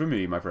worries for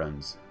me, my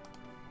friends.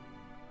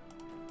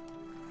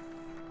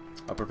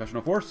 A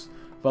professional force,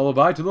 followed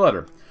by to the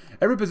letter.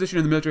 Every position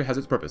in the military has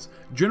its purpose.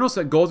 Generals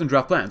set goals and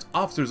draft plans.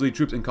 Officers lead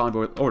troops in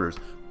convoy orders.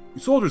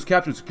 Soldiers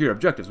capture and secure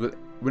objectives.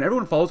 When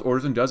everyone follows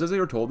orders and does as they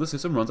are told, the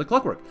system runs like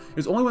clockwork. It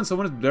is only when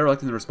someone is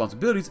derelict in their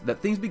responsibilities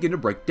that things begin to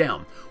break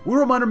down. We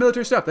remind our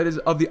military staff that it is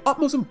of the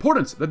utmost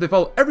importance that they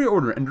follow every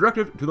order and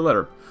directive to the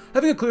letter.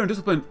 Having a clear and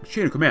disciplined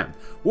chain of command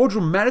will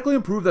dramatically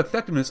improve the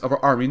effectiveness of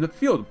our army in the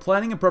field.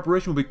 Planning and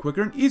preparation will be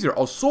quicker and easier.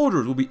 All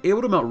soldiers will be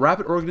able to mount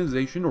rapid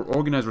organization or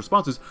organized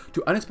responses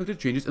to unexpected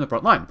changes in the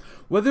front line.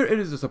 Whether it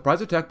is a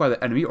surprise attack by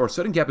the enemy or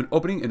sudden gap and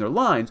opening in their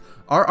lines,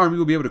 our army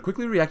will be able to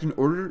quickly react in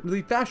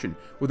orderly fashion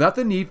without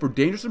the need for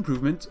dangerous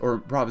improvements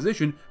or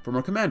improvisation from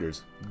our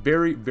commanders.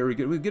 Very, very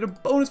good. We get a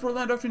bonus for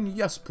land option?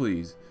 Yes,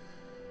 please.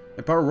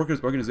 Empower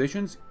workers'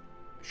 organizations?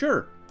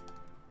 Sure.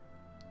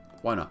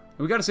 Why not?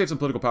 And we got to save some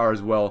political power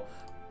as well.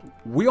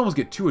 We almost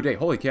get 2 a day.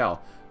 Holy cow.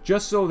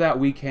 Just so that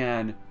we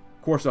can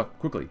course up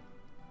quickly.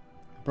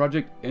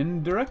 Project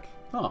Indirect?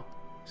 Huh.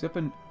 Except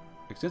an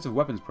extensive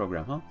weapons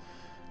program, huh?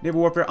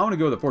 Naval warfare, I want to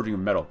go with the forging of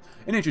metal.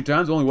 In ancient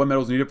times, only one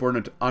metal was needed for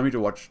an army to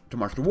march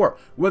to war.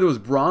 Whether it was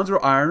bronze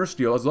or iron or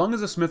steel, as long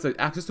as the smiths had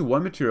access to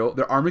one material,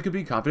 their army could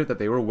be confident that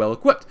they were well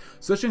equipped.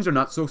 Such things are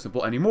not so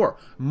simple anymore.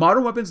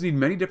 Modern weapons need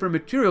many different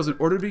materials in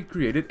order to be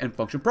created and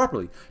function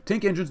properly.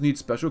 Tank engines need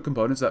special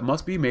components that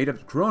must be made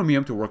of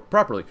chromium to work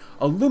properly.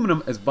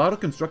 Aluminum is vital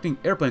constructing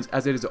airplanes,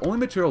 as it is the only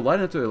material light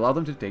enough to allow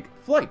them to take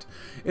flight.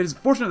 It is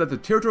fortunate that the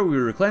territory we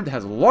reclaimed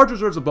has large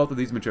reserves of both of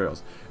these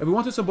materials. If we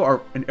want to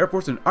assemble an air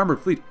force and armored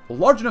fleet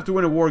large enough to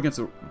win a war against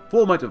the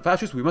full might of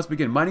fascists, we must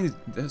begin mining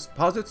these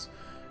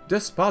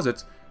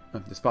deposits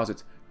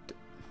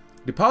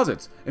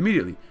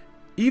immediately.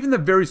 Even the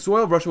very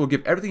soil of Russia will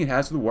give everything it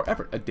has to the war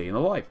effort. A day in the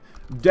life.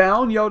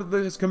 Down, yelled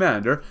his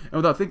commander, and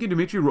without thinking,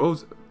 Dmitri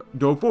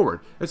dove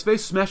forward. His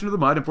face smashed into the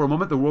mud, and for a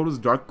moment the world was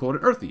dark, cold,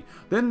 and earthy.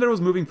 Then there was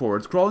moving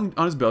forwards, crawling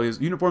on his belly,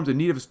 his uniforms in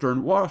need of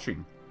stern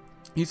washing.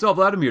 He saw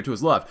Vladimir to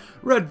his left,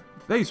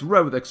 face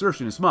red with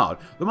exertion, and smiled.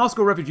 The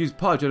Moscow refugees'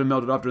 pudge had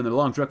melted off during the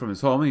long trek from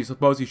his home, and he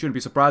supposed he shouldn't be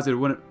surprised that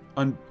it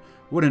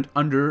wouldn't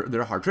under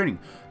their hard training.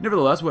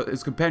 Nevertheless, what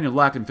his companion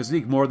lacked in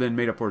physique more than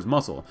made up for his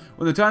muscle.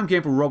 When the time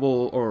came for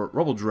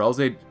rubble drills,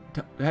 they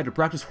had to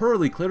practice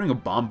hurriedly clearing a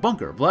bomb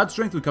bunker. Vlad's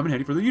strength would come in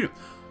handy for the unit.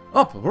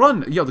 Up!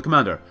 Run! Yelled the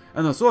commander,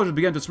 and the soldiers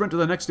began to sprint to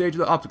the next stage of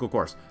the obstacle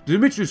course.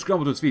 Dmitri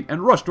scrambled to his feet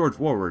and rushed towards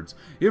forwards.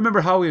 He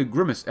remembered how he had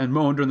grimaced and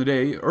moaned during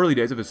the early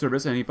days of his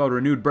service, and he felt a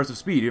renewed burst of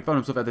speed. He found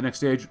himself at the next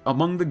stage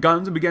among the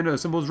guns and began to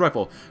assemble his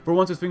rifle. For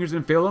once his fingers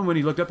didn't fail him. When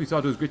he looked up, he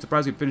saw to his great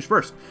surprise he had finished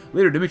first.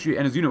 Later, Dmitri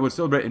and his unit would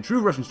celebrate in true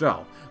Russian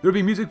style. There would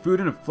be music, food,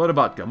 and a flood of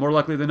vodka. More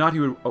likely than not,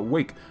 he would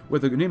awake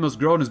with a nameless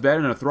girl in his bed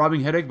and a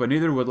throbbing headache, but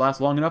neither would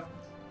last long enough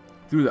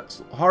through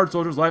that hard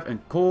soldier's life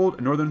and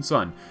cold northern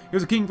sun. He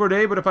was a king for a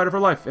day, but a fighter for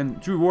life,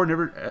 and true war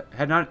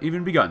had not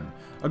even begun.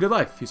 A good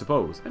life, he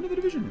supposed. End of the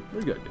division.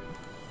 Very good.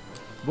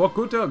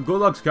 Vorkuta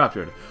gulags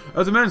captured.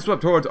 As the men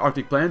swept towards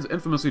Arctic plains,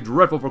 infamously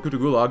dreadful Vorkuta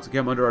gulags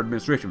came under our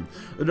administration.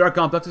 The dark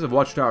complexes of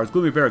watchtowers,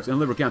 gloomy barracks, and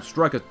liver camps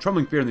strike a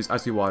trembling fear in these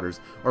icy waters,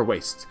 or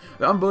wastes.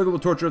 The unbelievable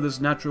torture of this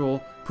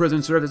natural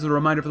prison served as a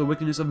reminder for the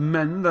wickedness of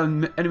men.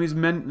 The enemy's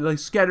men lay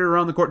scattered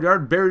around the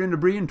courtyard, buried in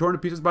debris and torn to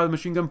pieces by the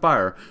machine gun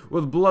fire.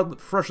 With blood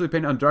freshly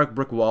painted on dark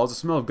brick walls, the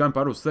smell of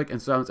gunpowder was thick, and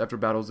silence after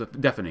battles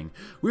deafening.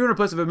 We were in a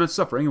place of immense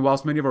suffering, and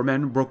whilst many of our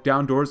men broke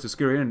down doors to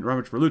scurry and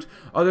rummage for loot,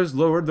 others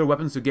lowered their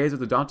weapons to gaze at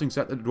the daunting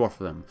sight that dwarfed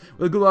them.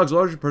 With the gulags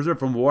largely preserved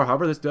from war,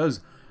 however, this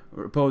does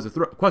pose a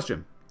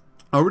question.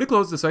 Are we to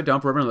close the site down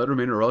forever and let it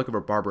remain a relic of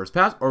our barbarous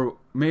past, or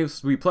may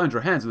we plunge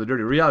our hands in the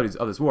dirty realities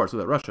of this war so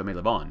that Russia may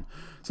live on?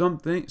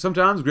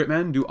 Sometimes great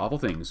men do awful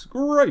things.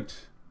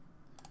 Great!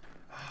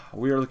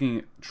 We are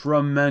looking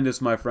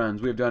tremendous, my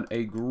friends. We have done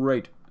a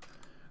great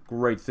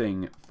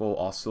thing for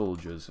our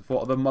soldiers,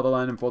 for the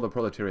motherland, and for the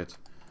proletariat.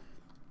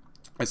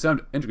 It's time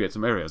to integrate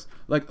some areas,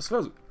 like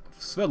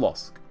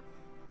Sverdlovsk.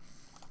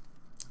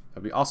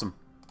 That'd be awesome.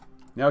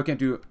 Now we can't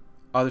do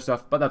other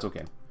stuff, but that's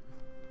okay.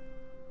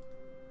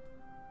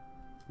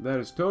 That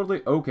is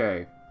totally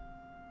okay.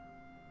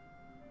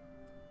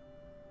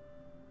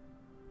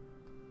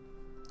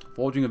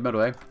 Forging of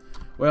metal, eh?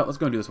 Well, let's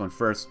go and do this one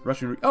first.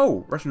 Russian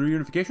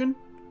reunification?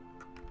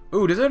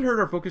 Ooh, does that hurt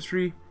our focus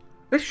tree?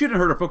 This shouldn't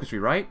hurt our focus tree,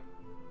 right?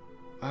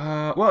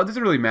 Well, it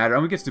doesn't really matter. I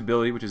mean, we get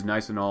stability, which is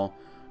nice and all.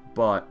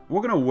 But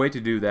we're going to wait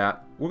to do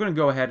that. We're going to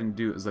go ahead and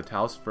do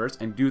Zlataus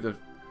first and do the...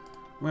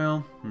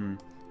 Well,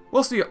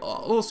 We'll see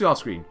off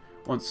screen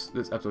once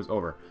this episode is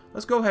over.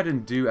 Let's go ahead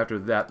and do, after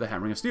that, the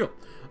Hammering of Steel.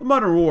 A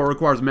modern war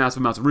requires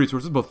massive amounts of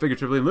resources, both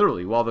figuratively and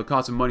literally. While the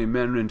cost of money,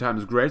 men, and time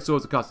is great, so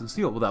is the cost of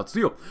steel. Without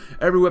steel,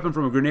 every weapon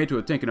from a grenade to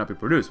a tank cannot be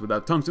produced.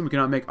 Without tungsten, we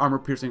cannot make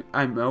armor-piercing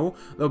ammo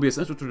that will be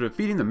essential to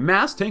defeating the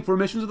mass tank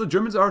formations that the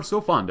Germans are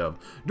so fond of.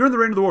 During the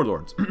reign of the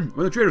warlords,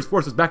 when the traders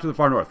forced us back to the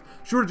far north,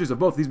 shortages of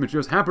both these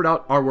materials hampered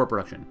out our war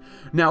production.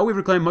 Now we've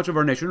reclaimed much of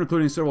our nation,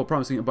 including several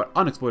promising but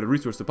unexploited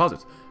resource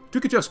deposits.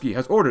 Tukhachevsky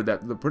has ordered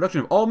that the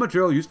production of all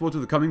material useful to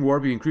the coming war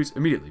be increased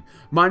immediately.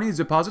 Mining these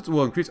deposits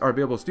will increase our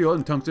available steel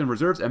and tungsten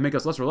reserves and make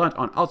us less reliant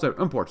on outside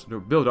imports to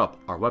build up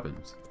our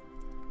weapons.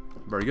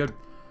 Very good.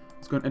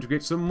 Let's go and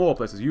integrate some more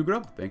places.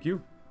 Yugra, thank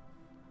you.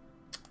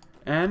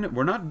 And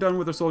we're not done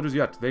with our soldiers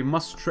yet. They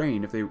must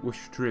train if they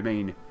wish to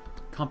remain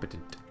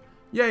competent.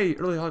 Yay!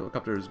 Early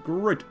helicopters.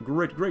 Great.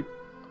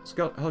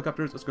 Scout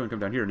helicopters. Let's go and come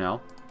down here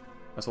now.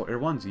 Assault Air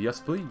 1s. Yes,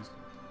 please.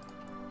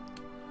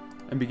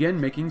 And begin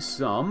making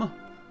some...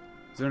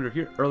 Is it under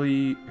here?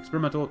 Early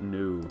experimental?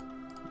 No.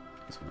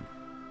 This one.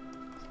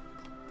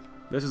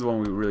 This is the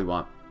one we really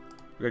want.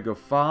 We're going to go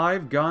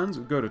 5 guns.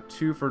 We'll go to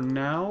 2 for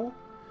now.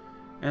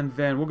 And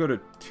then we'll go to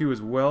 2 as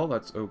well.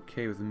 That's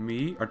okay with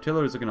me.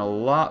 Artillery is looking a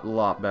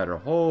lot better.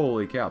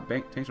 Holy cow.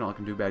 Tanks are not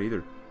looking too bad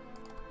either.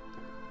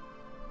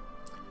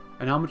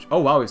 And how much? Oh,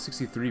 wow. It's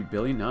 63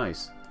 billion.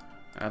 Nice.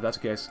 That's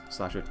okay.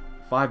 Slash it.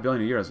 5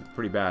 billion a year is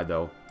pretty bad,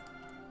 though.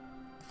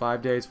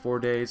 5 days, 4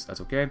 days.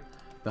 That's okay.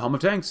 The Helm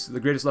of Tanks, the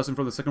greatest lesson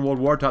from the Second World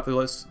War, taught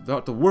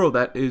the world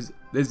that is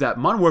that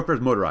modern warfare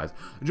is motorized.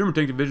 The German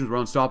tank divisions were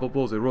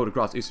unstoppable as they rode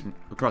across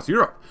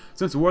Europe.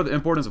 Since the war, the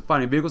importance of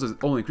fighting vehicles has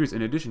only increased.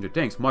 In addition to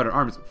tanks, modern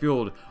armies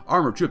field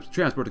armored troops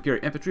transport to carry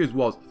infantry, as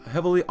well as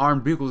heavily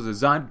armed vehicles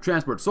designed to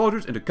transport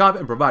soldiers into combat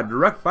and provide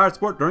direct fire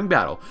support during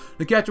battle.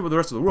 To catch up with the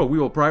rest of the world, we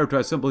will prioritize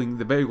assembling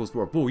the vehicles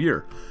for a full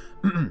year.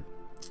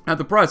 At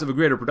the price of a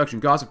greater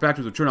production cost, the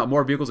factories will churn out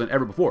more vehicles than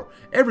ever before.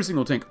 Every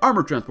single tank,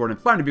 armored transport,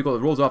 and fighting vehicle that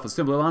rolls off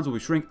assembly lines will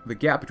shrink the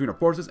gap between our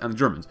forces and the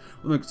Germans.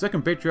 When the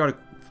Second Patriotic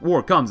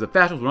War comes, the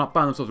fascists will not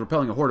find themselves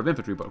repelling a horde of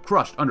infantry, but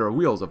crushed under the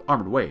wheels of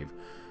armored wave.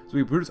 So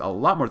we produce a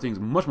lot more things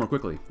much more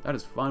quickly. That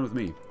is fine with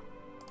me.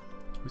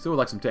 We still would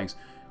like some tanks.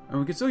 And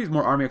we can still use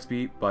more Army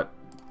XP, but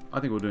I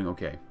think we're doing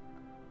okay.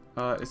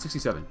 It's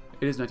 67.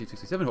 It is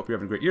 1967. Hope you're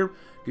having a great year.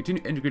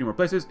 Continue integrating more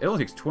places. It only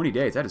takes 20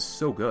 days. That is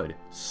so good.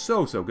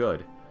 So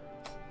good.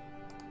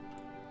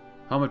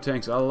 Helmet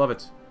tanks, I love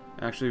it.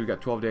 Actually, we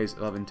got 12 days,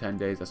 11, 10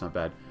 days. That's not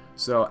bad.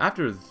 So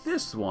after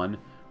this one,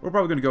 we're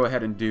probably going to go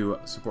ahead and do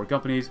support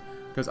companies,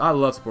 because I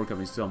love support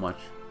companies so much.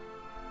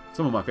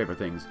 Some of my favorite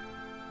things.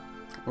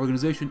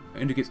 Organization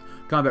indicates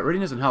combat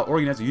readiness and how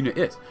organized a unit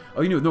is.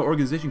 A unit with no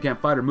organization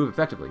can't fight or move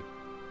effectively.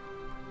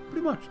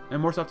 Pretty much.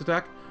 And more soft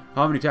attack.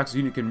 How many attacks a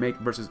unit can make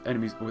versus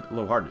enemies with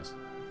low hardness.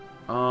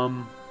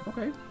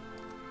 Okay.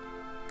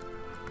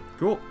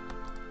 Cool.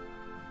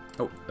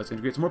 Oh, let's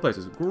integrate some more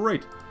places.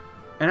 Great.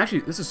 And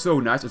actually, this is so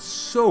nice. It's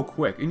so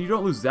quick. And you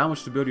don't lose that much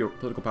stability or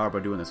political power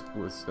by doing this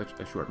with such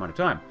a short amount of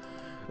time.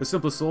 The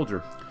simplest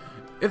soldier.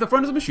 If the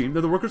front is a machine,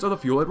 then the workers are the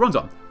fuel it runs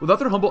on. Without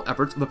their humble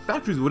efforts, the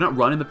factories would not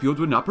run and the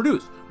fields would not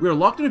produce. We are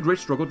locked in a great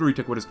struggle to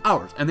retake what is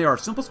ours, and they are our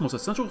simplest, most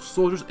essential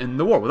soldiers in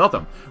the war. Without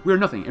them, we are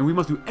nothing, and we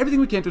must do everything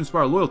we can to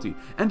inspire loyalty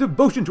and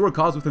devotion to our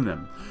cause within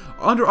them.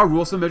 Under our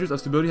rule, some measures of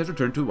stability has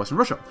returned to Western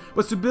Russia,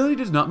 but stability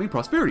does not mean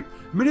prosperity.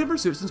 Many of our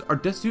citizens are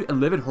destitute and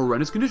live in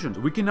horrendous conditions.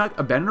 We cannot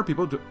abandon our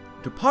people to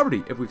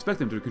poverty if we expect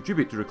them to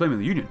contribute to reclaiming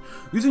the Union.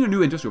 Using our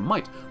new industrial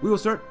might, we will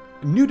start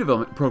new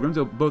development programs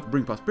that will both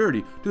bring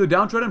prosperity to the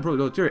downtrodden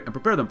proletariat and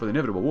prepare them for the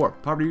inevitable war.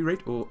 Poverty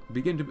rate will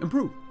begin to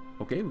improve.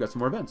 Okay, we got some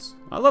more events.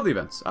 I love the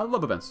events. I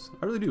love events.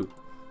 I really do.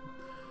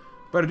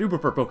 But I do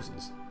prefer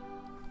focuses.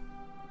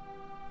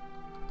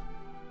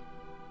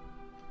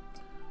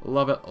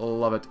 Love it,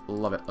 love it,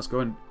 love it. Let's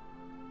go and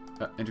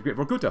integrate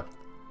Vorkuta.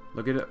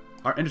 Look at it.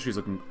 Our industry is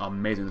looking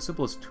amazing. The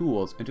simplest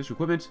tools, industrial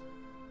equipment,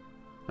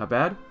 not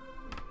bad.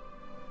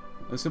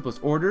 The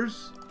simplest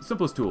orders, the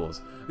simplest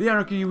tools. The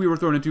anarchy we were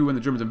thrown into when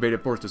the Germans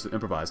invaded forced us to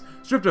improvise.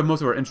 Stripped of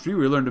most of our industry,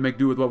 we learned to make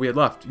do with what we had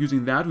left.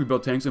 Using that, we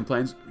built tanks and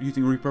planes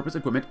using repurposed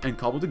equipment and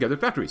cobbled together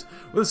factories.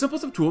 With the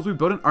simplest of tools, we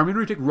built an army to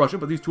retake Russia,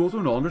 but these tools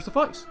will no longer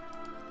suffice.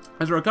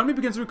 As our economy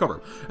begins to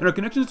recover, and our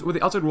connections with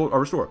the outside world are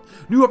restored,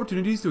 new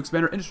opportunities to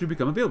expand our industry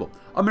become available.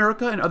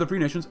 America and other free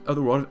nations of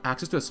the world have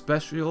access to a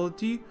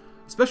specialty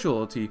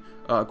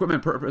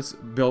equipment purpose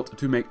built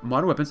to make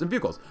modern weapons and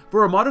vehicles.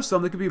 For a modest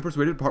sum, they can be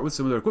persuaded to part with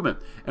some of their equipment.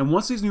 And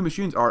once these new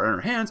machines are in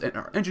our hands, and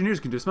our engineers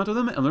can dismantle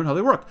them and learn how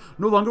they work,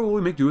 no longer will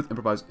we make do with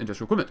improvised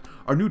industrial equipment.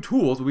 Our new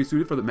tools will be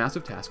suited for the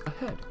massive task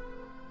ahead.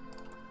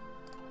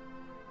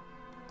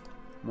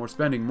 More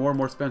spending,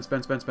 more spend.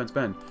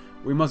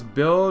 We must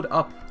build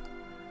up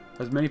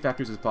as many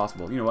factories as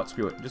possible. You know what?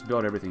 Screw it. Just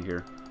build everything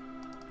here.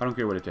 I don't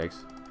care what it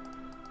takes.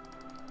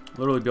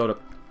 Literally build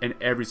up in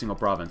every single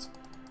province.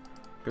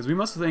 Because we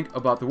must think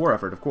about the war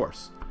effort, of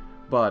course.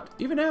 But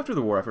even after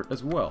the war effort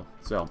as well.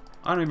 So,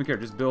 I don't even care.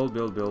 Just build.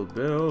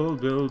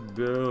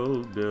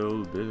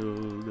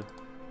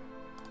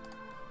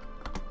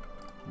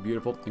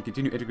 Beautiful. And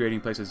continue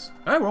integrating places.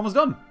 Alright, we're almost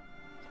done.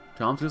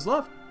 Tom to his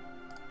left.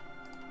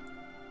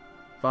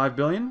 5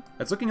 billion?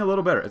 It's looking a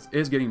little better. It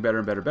is getting better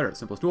and better.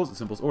 Simplest tools and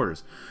simplest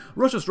orders.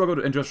 Russia struggled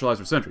to industrialize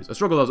for centuries, a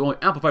struggle that was only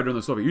amplified during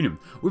the Soviet Union.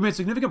 We've made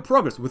significant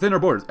progress within our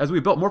borders as we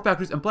built more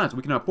factories and plants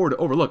we cannot afford to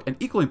overlook an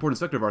equally important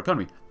sector of our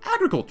economy,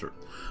 agriculture.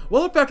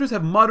 While our factories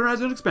have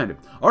modernized and expanded,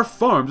 our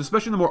farms,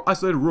 especially in the more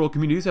isolated rural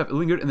communities, have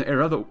lingered in the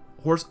era of the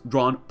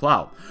horse-drawn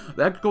plow.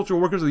 The agricultural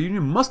workers of the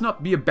Union must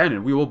not be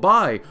abandoned. We will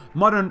buy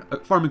modern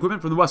farm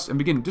equipment from the West and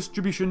begin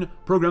distribution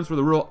programs for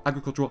the rural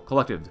agricultural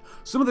collectives.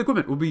 Some of the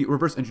equipment will be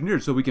reverse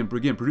engineered so we can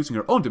begin producing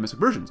our own domestic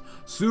versions.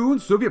 Soon,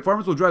 Soviet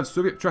farmers will drive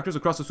Soviet tractors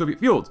across the Soviet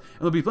fields, and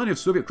there'll be plenty of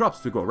Soviet crops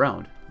to go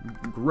around.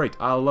 Great,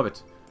 I love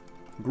it.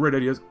 Great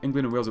ideas.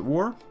 England and Wales at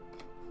war.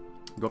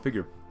 Go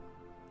figure.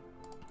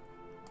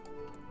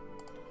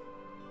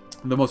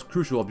 The most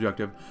crucial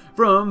objective,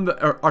 from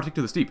the Arctic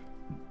to the steppe.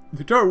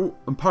 The entire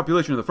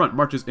population of the front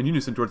marches in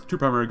unison towards two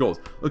primary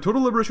goals: the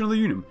total liberation of the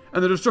Union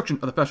and the destruction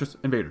of the fascist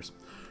invaders.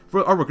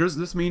 For our workers,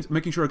 this means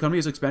making sure our economy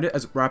is expanded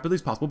as rapidly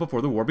as possible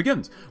before the war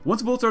begins. Once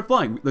the bullets start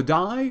flying, the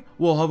die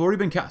will have already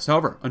been cast.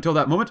 However, until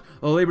that moment,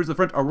 the laborers of the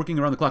front are working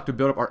around the clock to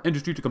build up our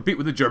industry to compete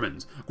with the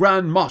Germans.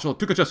 Grand Marshal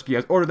Tukhachevsky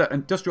has ordered that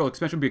industrial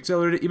expansion be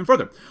accelerated even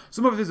further.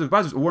 Some of his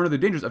advisors warn of the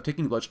dangers of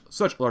taking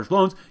such large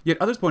loans,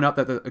 yet others point out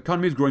that the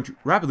economy is growing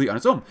rapidly on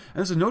its own,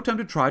 and this is no time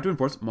to try to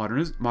enforce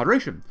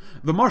moderation.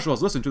 The Marshal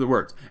has listened to the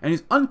words, and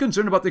he's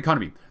unconcerned about the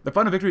economy. The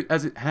final victory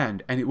is at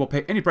hand, and it will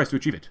pay any price to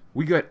achieve it.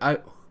 We get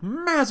a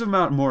massive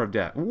amount more of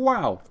debt.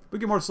 Wow. We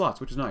get more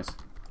slots, which is nice.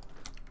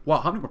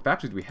 Wow, how many more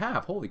factories do we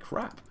have? Holy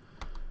crap.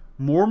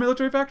 More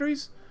military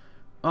factories?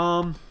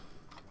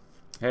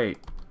 Hey,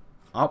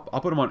 I'll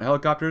put them on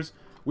helicopters.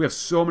 We have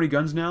so many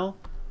guns now.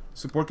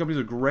 Support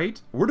companies are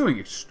great. We're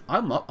doing...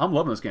 I'm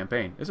loving this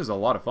campaign. This is a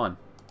lot of fun.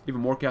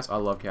 Even more CAS. I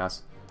love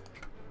CAS.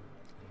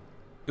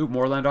 Ooh,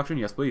 more land auction?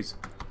 Yes, please.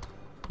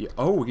 Yeah.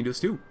 Oh, we can do this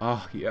too.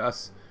 Oh,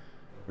 yes.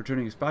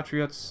 Returning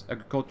expatriates,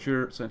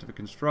 agriculture, scientific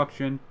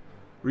construction,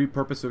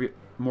 repurpose Soviet,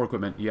 more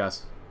equipment,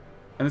 yes.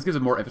 And this gives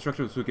us more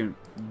infrastructure so we can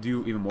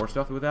do even more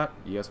stuff with that.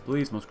 Yes,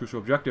 please. Most crucial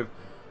objective.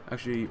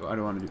 Actually, I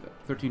don't want to do that.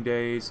 13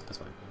 days. That's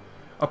fine.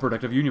 a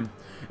productive union.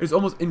 It is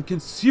almost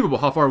inconceivable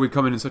how far we've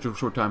come in such a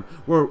short time.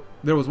 Where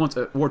there was once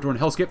a war-torn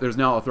hellscape, there is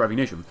now a thriving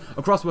nation.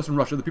 Across Western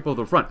Russia, the people of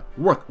the front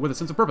work with a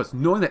sense of purpose,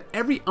 knowing that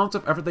every ounce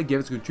of effort they give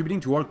is contributing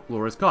to our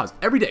glorious cause.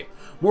 Every day,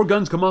 more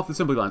guns come off the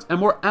assembly lines, and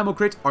more ammo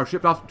crates are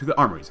shipped off to the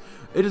armories.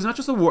 It is not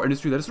just the war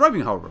industry that is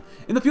thriving, however.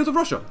 In the fields of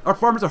Russia, our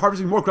farmers are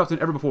harvesting more crops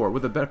than ever before,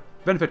 with the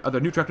benefit of the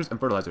new tractors and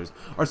fertilizers.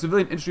 Our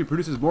civilian industry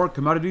produces more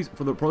commodities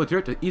for the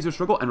proletariat to ease their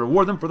struggle and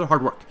reward them for their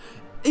hard work.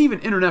 Even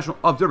international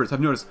observers have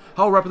noticed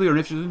how rapidly our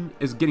nation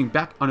is getting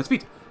back on its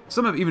feet.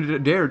 Some have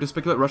even dared to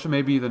speculate Russia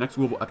may be the next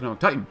global economic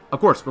titan. Of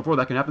course, before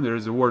that can happen, there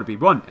is a war to be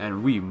won,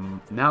 and we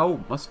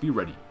now must be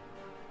ready.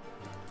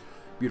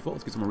 Beautiful.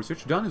 Let's get some more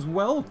research done as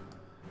well.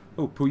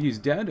 Oh, Puyi's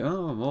dead.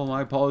 Oh, well,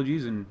 my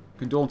apologies and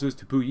condolences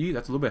to Puyi.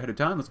 That's a little bit ahead of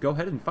time. Let's go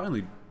ahead and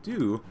finally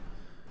do...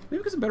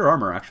 Maybe get some better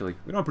armor, actually.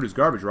 We don't produce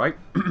garbage, right?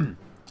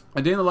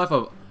 A day in the life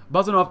of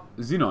Bazanov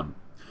Zenon.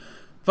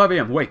 5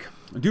 a.m. Wake.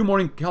 Do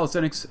morning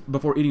calisthenics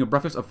before eating a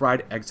breakfast of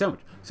fried egg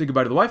sandwich. Say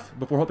goodbye to the wife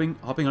before hopping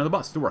on the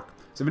bus to work.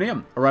 7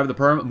 a.m. Arrive at the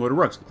Perm Motor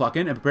Works. Clock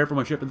in and prepare for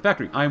my shift at the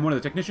factory. I am one of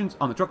the technicians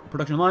on the truck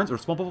production lines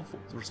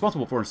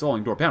responsible for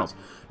installing door panels.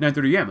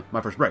 9:30 a.m.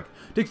 My first break.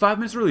 Take 5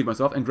 minutes to relieve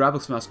myself and grab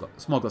a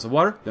small glass of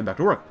water, then back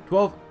to work.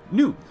 12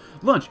 noon.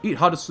 Lunch. Eat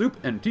hot soup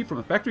and tea from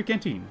the factory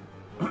canteen.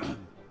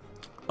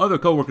 Other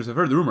co-workers have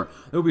heard the rumor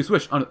that will be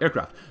switched on the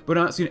aircraft, but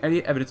have not seen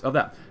any evidence of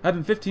that.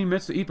 Having 15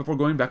 minutes to eat before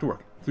going back to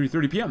work.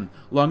 3:30 p.m.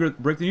 Longer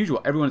break than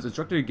usual. Everyone is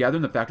instructed to gather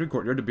in the factory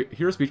courtyard to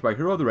hear a speech by a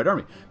hero of the Red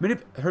Army. Many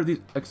have heard these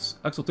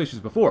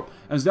exultations before,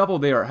 and it's doubtful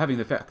they are having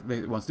the effect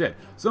they once did.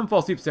 Some fall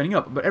asleep standing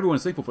up, but everyone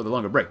is thankful for the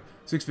longer break.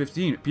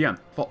 6:15 p.m.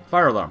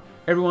 Fire alarm.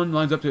 Everyone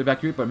lines up to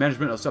evacuate, but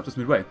management stops us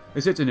midway.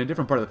 It sits in a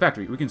different part of the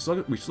factory.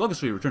 We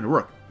sluggishly return to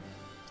work.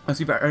 I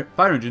see fire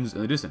engines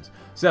in the distance.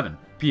 7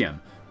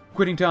 p.m.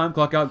 Quitting time,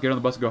 clock out, get on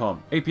the bus and go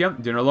home. 8 p.m.,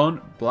 dinner alone,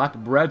 black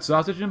bread,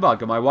 sausage, and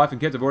vodka. My wife and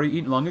kids have already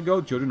eaten long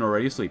ago, children are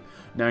already asleep.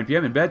 9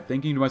 p.m., in bed,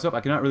 thinking to myself, I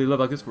cannot really live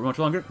like this for much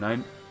longer.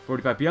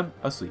 9:45 p.m.,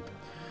 asleep.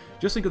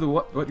 Just think of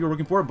what you're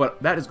working for,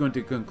 but that is going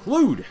to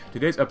conclude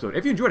today's episode.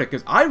 If you enjoyed it,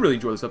 because I really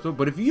enjoyed this episode,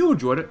 but if you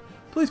enjoyed it,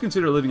 please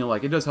consider leaving a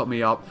like. It does help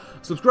me out.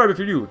 Subscribe if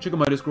you're new. Check out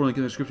my Discord link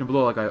in the description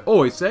below, like I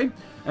always say.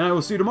 And I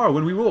will see you tomorrow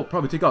when we will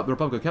probably take out the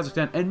Republic of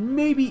Kazakhstan and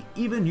maybe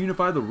even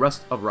unify the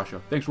rest of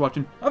Russia. Thanks for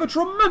watching. Have a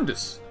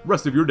tremendous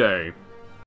rest of your day.